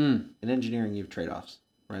 In engineering, you have trade-offs,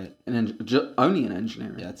 right? Only in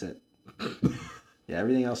engineering. Yeah, that's it. Yeah,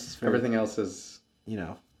 everything else is fair. Everything else is,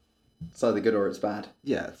 it's either good or it's bad.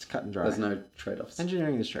 Yeah, it's cut and dry. There's no trade-offs.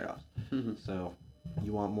 Engineering is trade-offs. Mm-hmm. So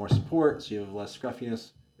you want more support, so you have less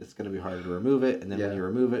scruffiness. It's going to be harder to remove it, and then when you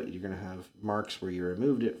remove it, you're going to have marks where you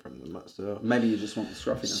removed it from the... So maybe you just want the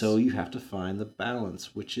scruffiness. So you have to find the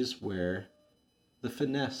balance, which is where the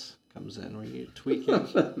finesse comes in, where you're tweaking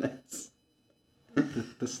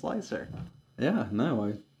the slicer. Yeah,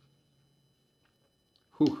 no,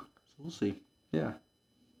 So we'll see. Yeah.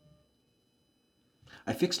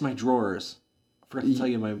 I fixed my drawers. I forgot to tell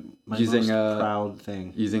you my most proud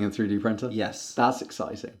thing. Using a 3D printer? Yes. That's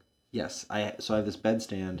exciting. Yes. So I have this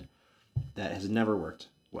bedstand that has never worked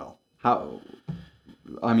well. How?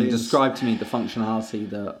 I mean, describe to me the functionality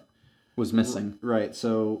that was missing. Right.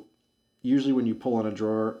 So usually when you pull on a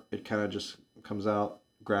drawer, it kind of just comes out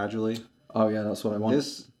gradually. Oh yeah, that's what I want.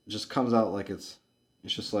 This just comes out like it's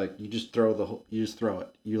just like you just throw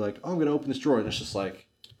it. You're like, oh, I'm gonna open this drawer, and it's just like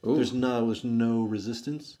there's no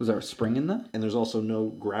resistance. Was there a spring in there? And there's also no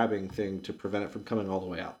grabbing thing to prevent it from coming all the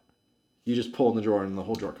way out. You just pull in the drawer, and the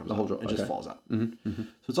whole drawer comes out. The whole drawer just falls out. Mm-hmm, mm-hmm.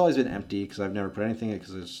 So it's always been empty because I've never put anything in it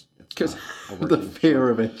because it's the fear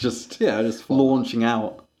of it just launching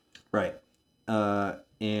out. Right.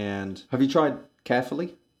 And have you tried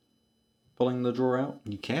carefully pulling the drawer out?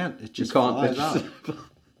 You can't. It just flies out.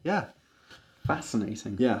 Yeah.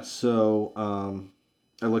 Fascinating. Yeah. So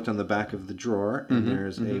I looked on the back of the drawer, and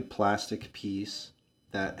there's a plastic piece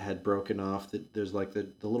that had broken off. There's like the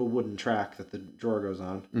little wooden track that the drawer goes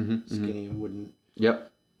on. Skinny wooden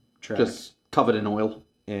track. Just covered in oil.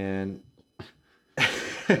 And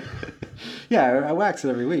yeah, I wax it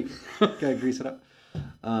every week. Gotta grease it up.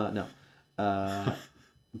 No.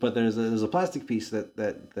 But there's a plastic piece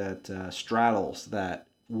that straddles that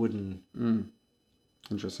wooden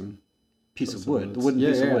interesting piece of wood. The wooden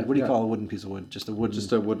piece of wood. What do you call a wooden piece of wood? Just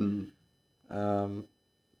a wooden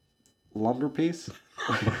lumber piece.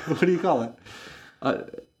 What do you call it?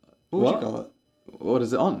 What would you call it? What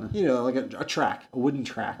is it on? Like a track, a wooden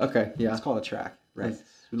track. Okay, yeah. It's called a track, right?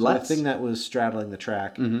 So the thing that was straddling the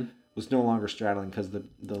track was no longer straddling because the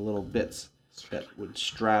little bits that would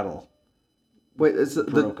straddle. Wait,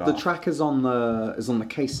 the track is on the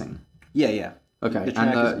casing? Yeah. Okay, the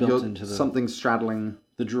track is built into something straddling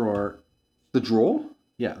the drawer. The drawer?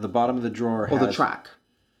 Yeah, the bottom of the drawer has... Or the track?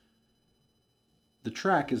 The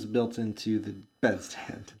track is built into the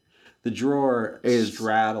bedstand. The drawer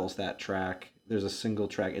straddles that track. There's a single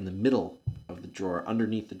track in the middle of the drawer,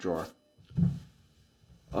 underneath the drawer.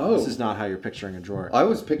 Oh. This is not how you're picturing a drawer. I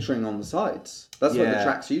was picturing on the sides. That's what the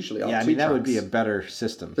tracks usually are. Yeah, I mean, that would be a better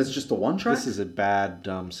system. There's just the one track? This is a bad,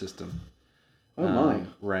 dumb system. Oh, my.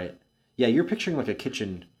 Right. Yeah, you're picturing like a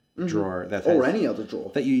kitchen drawer. Or any other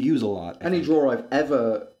drawer. That you use a lot. Any drawer I've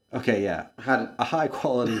ever... Okay, yeah. Had a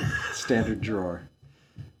high-quality standard drawer.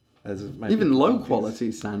 Even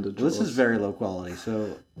low-quality standard drawers. Well, this is very low quality,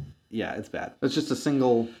 so... Yeah, it's bad. It's just a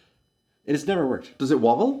single... It has never worked. Does it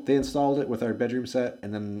wobble? They installed it with our bedroom set,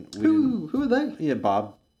 and then we Who are they? Yeah,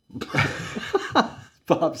 Bob.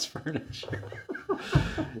 Bob's Furniture.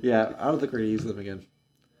 Yeah, I don't think we're going to use them again.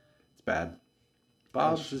 It's bad.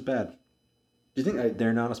 Bob's is bad. Do you think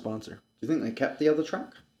they're not a sponsor? Do you think they kept the other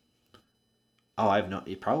track? Oh, I've not.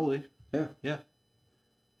 Probably. Yeah. Yeah.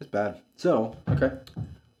 It's bad. So, okay.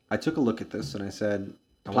 I took a look at this and I said,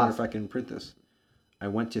 I wonder if I can print this. I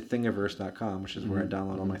went to Thingiverse.com, which is where I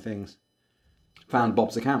download all my things. Found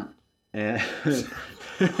Bob's account. And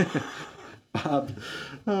Bob,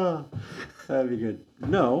 that'd be good.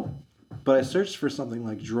 No, but I searched for something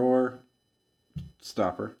like drawer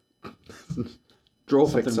stopper, drawer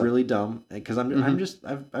something fixer. really dumb because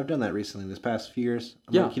I've done that recently this past few years.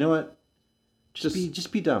 I'm like, you know what?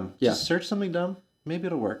 Just be dumb. Yeah. Just search something dumb. Maybe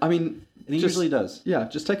it'll work. I mean, and it usually does. Yeah.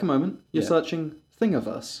 Just take a moment. You're searching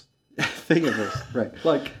Thingiverse. Thingiverse, right?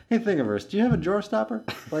 Like, hey Thingiverse, do you have a drawer stopper?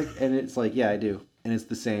 Like, and it's like, yeah, I do, and it's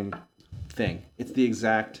the same thing. It's the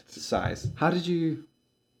exact size. How did you?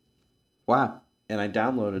 Wow. And I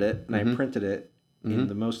downloaded it and I printed it in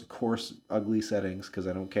the most coarse, ugly settings because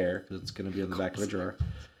I don't care because it's going to be on the back of a drawer.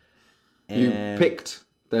 And you picked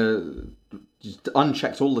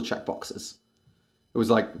unchecked all the checkboxes. It was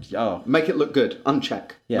like, make it look good,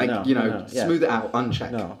 uncheck. Yeah, smooth it out,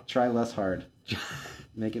 uncheck. No, try less hard.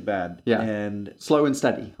 Make it bad. Yeah. And slow and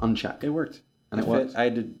steady, uncheck. It worked. And it worked. I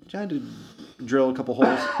had to drill a couple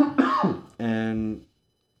holes and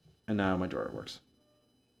now my drawer works.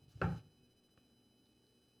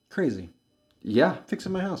 Crazy. Yeah.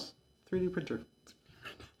 Fixing my house. 3D printer.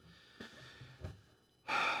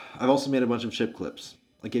 I've also made a bunch of chip clips.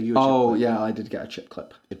 I gave you a chip clip. Oh, yeah, I did get a chip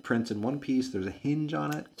clip. It prints in one piece. There's a hinge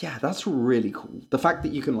on it. Yeah, that's really cool. The fact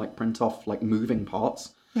that you can like print off like moving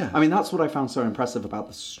parts. Yeah. I mean, that's what I found so impressive about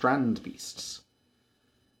the Strand Beasts.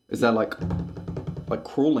 Is they're like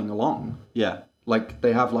crawling along. Yeah. Like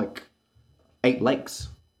they have like 8 legs.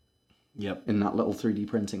 Yep. In that little 3D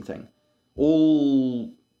printing thing.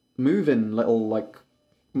 All moving little like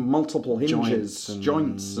multiple hinges,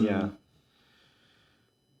 joints and... Yeah.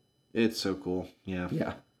 It's so cool. Yeah.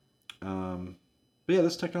 Yeah. But yeah,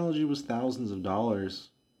 this technology was thousands of dollars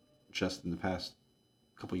just in the past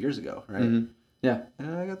couple years ago, right? Mm-hmm. Yeah.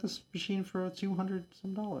 And I got this machine for $200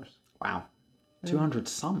 some. Wow. 200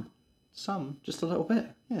 some? Some. Just a little bit?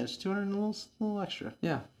 Yeah, it's 200 and a little extra.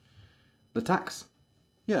 Yeah. The tax?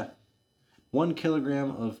 Yeah. 1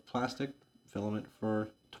 kilogram of plastic filament for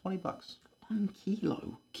 $20. 1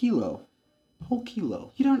 kilo? Kilo. Whole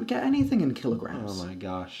kilo. You don't get anything in kilograms. Oh my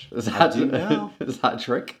gosh. Is that a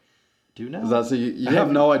trick? Do now. Is that so you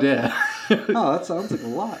have no idea? Oh, that sounds like a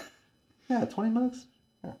lot. Yeah, $20?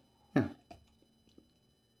 Yeah.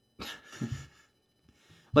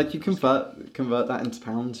 Like you convert that into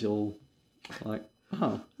pounds, you'll like,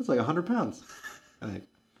 that's like 100 pounds. I think.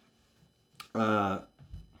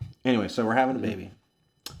 Anyway, so we're having a baby.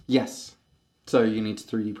 Yes. So you need to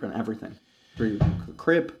 3D print everything. 3D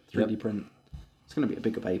crib, 3D print. It's going to be a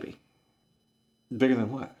bigger baby. Bigger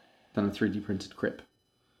than what? Than a 3D printed crib.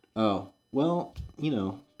 Oh, well,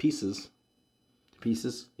 pieces.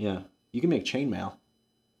 Pieces? Yeah. You can make chainmail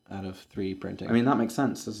out of 3D printing. I mean, that makes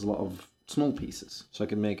sense. There's a lot of small pieces. So I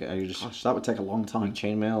can make Gosh, that would take a long time.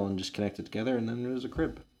 Chainmail and just connect it together, and then there's a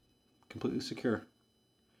crib. Completely secure.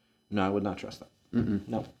 No, I would not trust that. Mm-mm.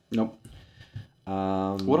 No. Nope.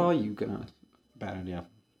 What are you going to... Bad idea.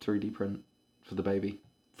 3D print for the baby?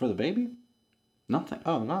 For the baby? Nothing.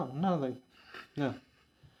 Oh, no. Nothing. No.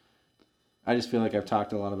 I just feel like I've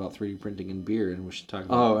talked a lot about 3D printing in beer, and we should talk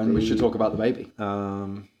about we should talk about the baby.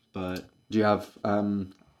 But... Do you have...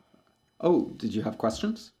 did you have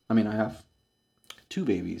questions? I mean, I have... 2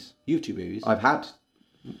 babies. You have 2 babies. I've had.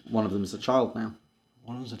 One of them's a child now.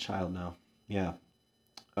 One of them's a child now. Yeah.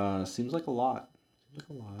 Seems like a lot.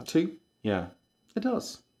 2? Yeah. It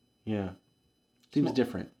does. Yeah. Seems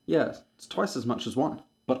different. Yeah, it's twice as much as 1.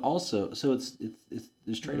 But also, so it's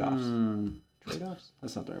there's trade-offs. Trade-offs?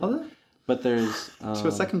 That's not the right word. Are there? But there's... to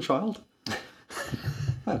a second child?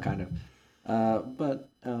 Well, kind of.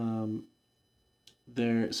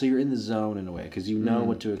 So you're in the zone in a way, because you know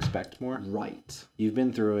what to expect more. Right. You've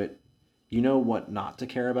been through it. You know what not to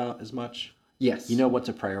care about as much. Yes. You know what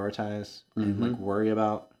to prioritize and worry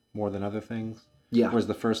about more than other things. Yeah. Whereas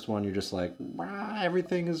the first one, you're just like,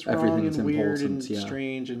 everything is wrong and weird and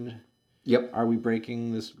strange, and are we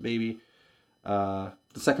breaking this baby? The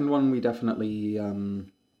second one, we definitely, I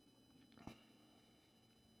don't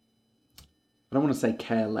want to say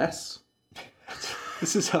care less.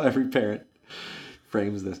 This is how every parent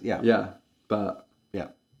frames this. Yeah. Yeah, but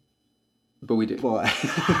we do.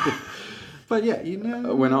 But yeah, you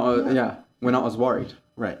know, we're not as worried.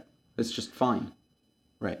 Right. It's just fine.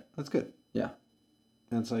 Right. That's good. Yeah.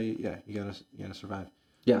 And so you gotta survive.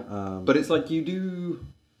 Yeah. But it's like you do.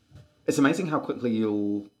 It's amazing how quickly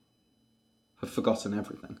you'll have forgotten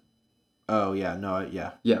everything. Oh yeah. No.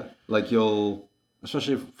 Yeah. Yeah. Like you'll,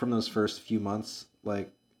 especially from those first few months,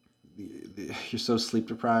 like you're so sleep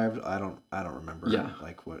deprived. I don't remember. Yeah.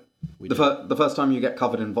 Like what we the first time you get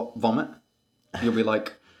covered in vomit, you'll be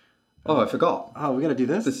like, oh, I forgot. Oh, we gotta do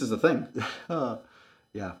this. This is a thing.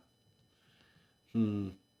 Yeah.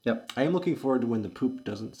 Yep. I am looking forward to when the poop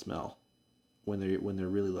doesn't smell, when they're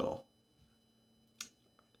really little.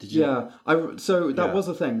 Did you? Yeah. That was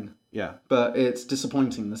a thing. Yeah. But it's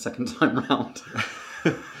disappointing the second time round.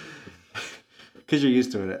 Because you're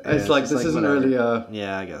used to it. It's like, this isn't really a...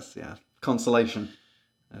 Yeah, I guess, yeah. Consolation.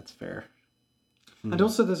 That's fair. And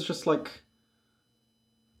also there's just like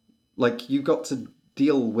you got to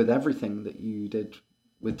deal with everything that you did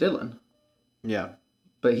with Dylan. Yeah.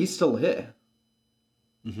 But he's still here.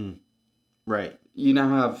 Mm-hmm. Right. You now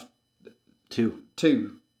have two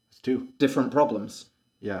different problems.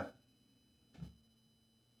 Yeah.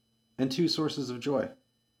 And 2 sources of joy.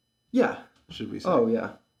 Yeah. Should we say? Oh,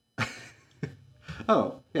 yeah.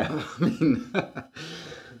 Oh, yeah. I mean...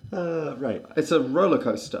 right. It's a roller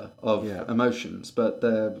coaster of emotions, but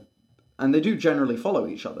they do generally follow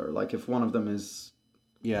each other. Like if one of them is...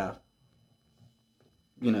 Yeah.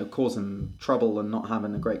 Causing trouble and not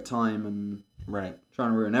having a great time and... Right.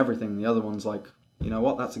 Trying to ruin everything. The other one's like, you know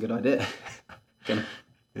what? That's a good idea.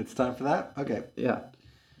 It's time for that? Okay. Yeah.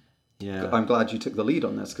 Yeah. I'm glad you took the lead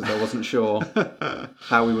on this because I wasn't sure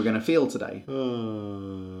how we were going to feel today.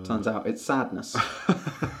 Turns out it's sadness.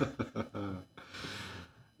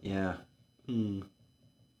 Yeah. But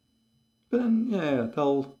then,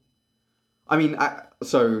 they'll... I mean,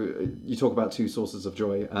 so you talk about 2 sources of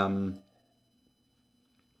joy. One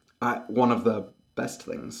of the best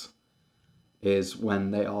things is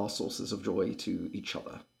when they are sources of joy to each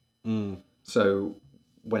other. So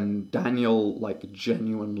when Daniel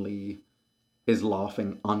genuinely is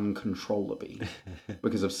laughing uncontrollably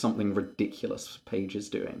because of something ridiculous Paige is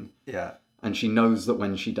doing. Yeah. And she knows that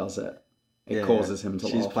when she does it, it causes him to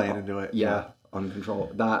laugh. She's playing into it. Yeah.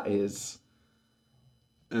 Uncontrollable. That is...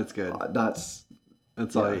 That's good. That's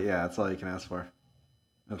all you can ask for.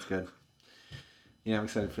 That's good. Yeah, I'm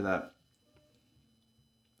excited for that.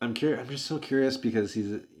 I'm just so curious because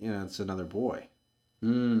he's, it's another boy.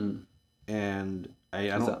 And I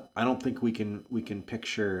don't think we can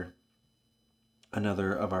picture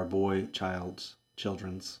another of our child.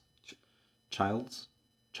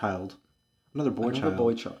 Another boy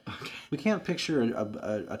child. Okay. We can't picture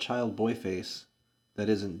a child boy face that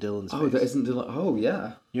isn't Dylan's face. Oh, that isn't Dylan. Oh,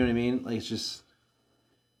 yeah. You know what I mean? Like, it's just...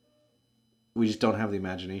 We just don't have the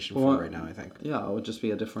imagination for it right now, I think. Yeah, it would just be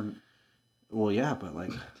a different... Well, yeah, but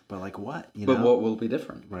what? What will be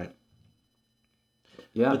different? Right.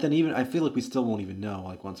 Yeah. But then I feel like we still won't even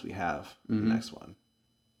know, once we have the next one.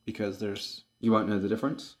 Because there's... You won't know the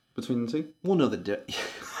difference between the 2? We'll know the...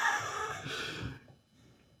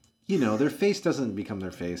 their face doesn't become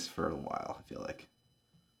their face for a while, I feel like.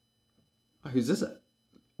 Whose is it?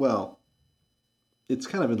 Well, it's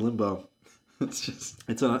kind of in limbo.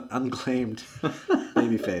 It's an unclaimed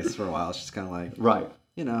baby face for a while. It's just kind of like... Right.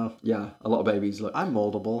 Yeah, a lot of babies look... I'm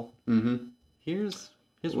moldable. Mm-hmm. Here's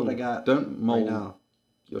what I got. Don't mold right now.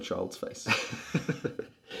 Your child's face.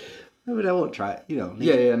 I mean, I won't try it.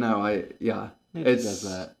 Nature does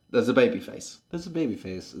that. There's a baby face. There's a baby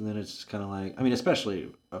face, and then it's just kind of like... I mean,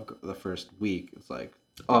 especially the first week, it's like...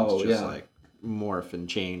 morph and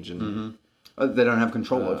change and... Mm-hmm. They don't have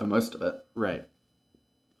control over most of it. Right.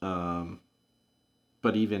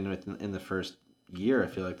 But even in the first year, I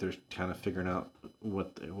feel like they're kind of figuring out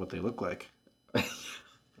what they look like. Like,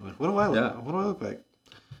 what do I look like?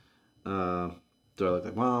 Do I look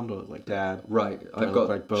like mom? Do I look like dad? Right. I've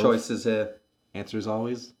got choices here. Answer is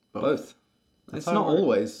always both. It's not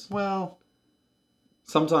always. Well,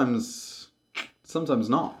 sometimes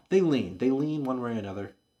not. They lean one way or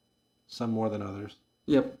another. Some more than others.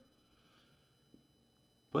 Yep.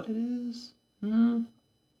 But it is a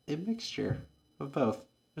mixture of both.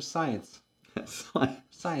 There's science.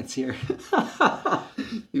 Science here.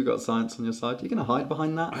 You've got science on your side. You're going to hide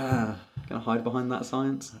behind that? Going to hide behind that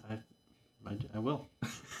science? I I will.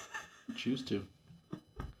 Choose to.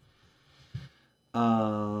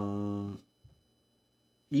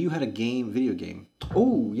 You had a video game.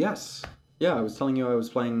 Oh, yes. Yeah, I was telling you I was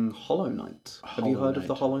playing Hollow Knight. Have you heard of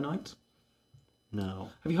the Hollow Knight? No.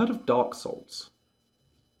 Have you heard of Dark Souls?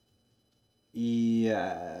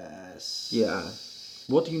 Yes. Yeah.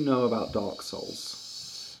 What do you know about Dark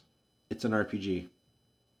Souls? It's an RPG.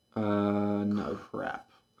 No.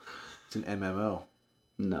 Crap. It's an MMO.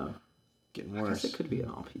 No. Getting worse. I guess it could be an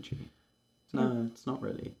RPG. No, it's not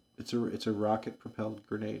really. It's a rocket-propelled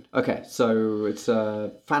grenade. Okay, so it's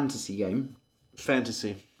a fantasy game.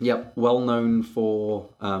 Fantasy. Yep, well known for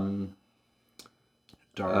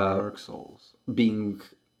Dark Souls. Being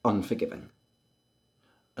unforgiving.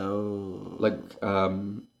 Oh. Like,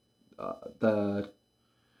 the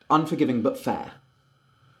unforgiving but fair.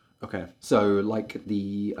 Okay. So, like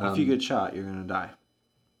the... if you get shot, you're going to die.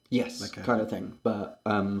 Yes, kind of thing. But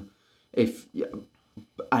if...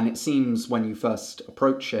 And it seems when you first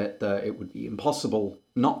approach it that it would be impossible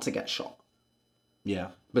not to get shot.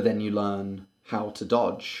 Yeah. But then you learn how to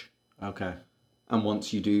dodge. Okay. And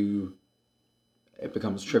once you do, it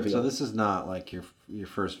becomes trivial. So this is not like your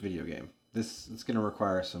first video game. It's going to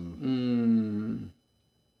require some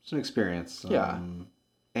experience.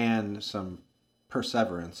 And some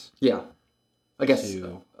perseverance. Yeah. I guess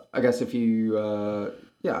if you...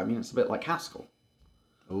 I mean, it's a bit like Haskell.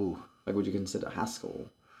 Ooh. Like, would you consider Haskell?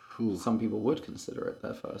 Ooh. Some people would consider it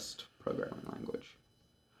their first programming language.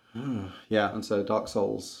 Yeah. And so Dark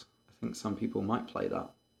Souls, I think some people might play that.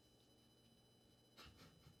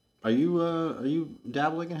 Are you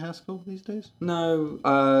dabbling in Haskell these days? No,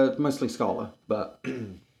 mostly Scala, but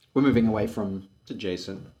we're moving away from... It's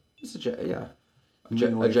adjacent. It's adjacent.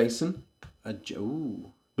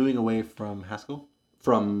 Moving away from Haskell?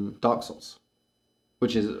 From Dark Souls.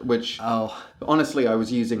 Which honestly I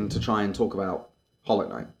was using to try and talk about Hollow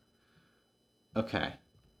Knight. Okay.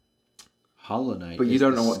 Hollow Knight. But you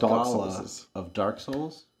don't know what Dark Souls is. Of Dark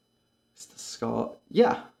Souls? It's the Scala.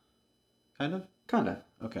 Yeah. Kind of? Kind of.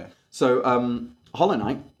 Okay. So Hollow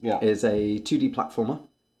Knight is a 2D platformer.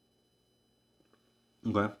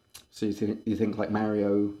 Okay. So you think like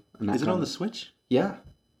Mario and that. Is it on the Switch? Yeah.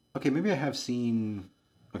 Okay, maybe I have seen.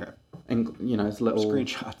 Okay. And it's little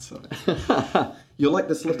screenshots of it. You're like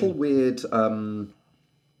this little weird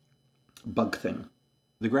bug thing.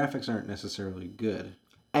 The graphics aren't necessarily good.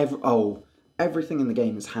 Everything in the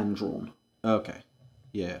game is hand drawn. Okay.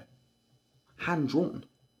 Yeah. Hand drawn.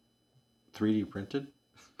 3D printed.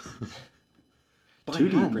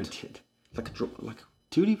 2D printed. Like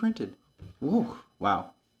 2D printed. Whoa.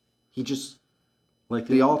 Wow. He just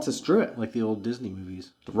the artist drew it. Like the old Disney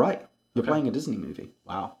movies. Right. You're playing a Disney movie.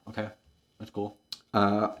 Wow. Okay. That's cool.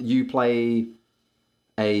 You play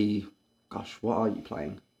what are you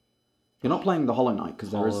playing? You're not playing the Hollow Knight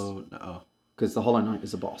because the Hollow Knight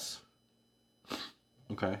is a boss.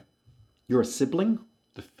 Okay. You're a sibling?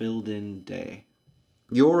 The filled-in day.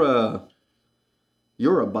 You're a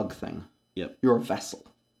bug thing. Yep. You're a vessel.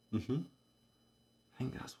 Mm-hmm. I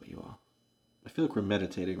think that's what you are. I feel like we're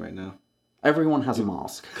meditating right now. Everyone has a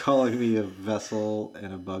mask. Calling me a vessel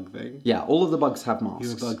and a bug thing? Yeah, all of the bugs have masks.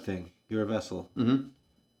 You're a bug thing. You're a vessel. Mm-hmm.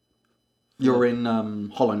 You're in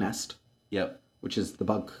Hollow Nest. Yep. Which is the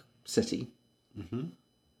bug city. Mm-hmm.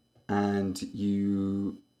 And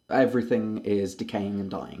everything is decaying and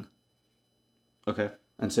dying. Okay.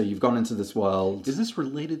 And so you've gone into this world. Is this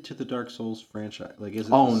related to the Dark Souls franchise? Like, is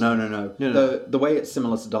it? Oh, no. The way it's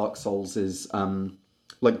similar to Dark Souls is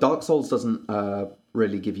like Dark Souls doesn't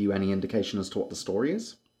really give you any indication as to what the story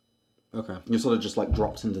is. Okay. You're sort of just like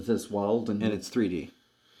dropped into this world, and it's 3D.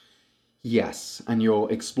 Yes, and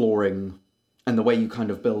you're exploring, and the way you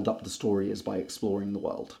kind of build up the story is by exploring the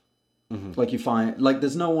world. Mm-hmm. Like you find, like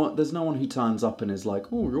there's no one who turns up and is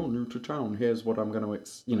like, "Oh, you're new to town. Here's what I'm going to,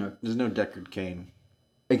 There's no Deckard Cain.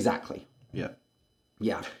 Exactly. Yeah.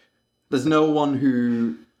 Yeah. There's no one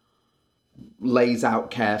who lays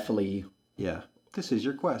out carefully. Yeah. This is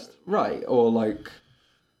your quest. Right. Or like,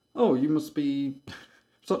 oh, you must be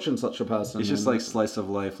such and such a person. It's just like slice of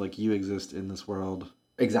life. Like you exist in this world.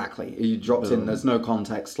 Exactly. You dropped in. There's no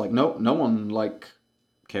context. Like no one like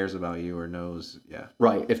cares about you or knows. Yeah.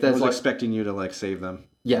 Right. If there's expecting you to like save them.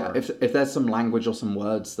 Yeah. Or... If there's some language or some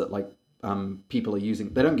words that like people are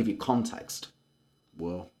using, they don't give you context.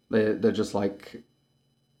 Whoa. They're just like...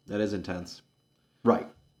 That is intense. Right.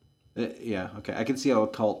 Yeah, okay. I can see how a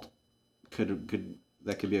cult could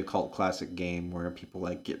be a cult classic game where people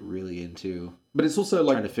like get really into... But it's also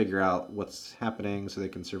like... trying to figure out what's happening so they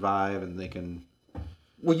can survive and they can...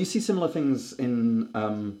 Well, you see similar things in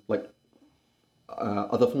other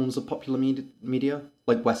forms of popular media,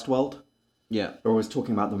 like Westworld. Yeah. They're always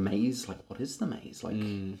talking about the maze. Like, what is the maze? Like,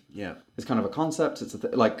 yeah. It's kind of a concept. It's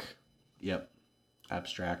like... Yep.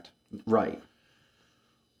 Abstract. Right.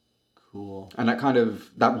 Cool. And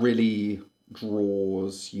that really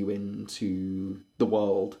draws you into the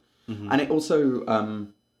world. Mm-hmm. And it also,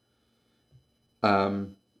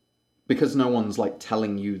 because no one's like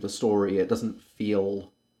telling you the story, it doesn't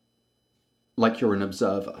feel like you're an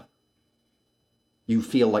observer. You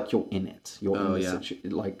feel like you're in it. You're in the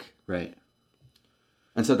situation. Like, right.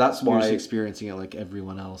 And so that's why... You're just experiencing it like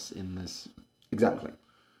everyone else in this. Exactly.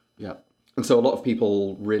 Yep. And so a lot of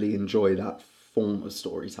people really enjoy that form of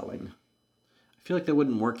storytelling. I feel like that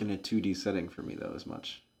wouldn't work in a 2D setting for me, though, as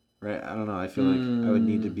much. Right? I don't know. I feel like I would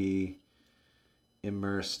need to be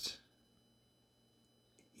immersed,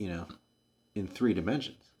 in 3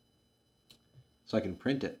 dimensions. So I can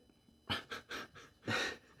print it.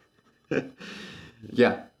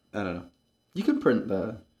 Yeah. I don't know. You can print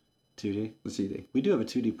the 2D? The 2D. We do have a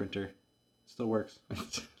 2D printer. It still works.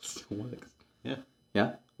 It still works. Yeah.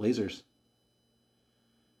 Yeah? Lasers.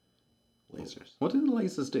 What do the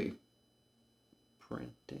lasers do?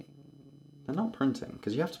 Printing. They're not printing,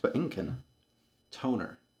 because you have to put ink in.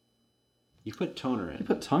 Toner. You put toner in. You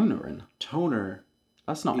put toner in? Toner.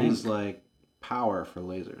 That's not is ink. Like power for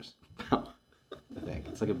lasers. I think.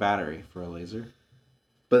 It's like a battery for a laser.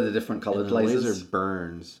 But the different colored lasers? The laser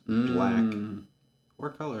burns black. Or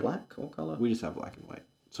color. Black or color? We just have black and white.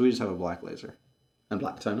 So we just have a black laser. And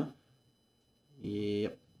black toner?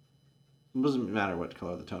 Yep. It doesn't matter what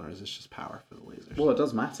color the toner is. It's just power for the lasers. Well, it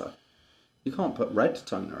does matter. You can't put red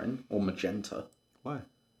toner in, or magenta. Why?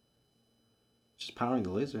 It's just powering the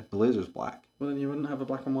laser. The laser's black. Well, then you wouldn't have a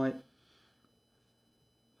black and white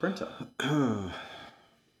printer.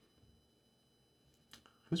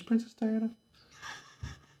 Who's Princess Diana?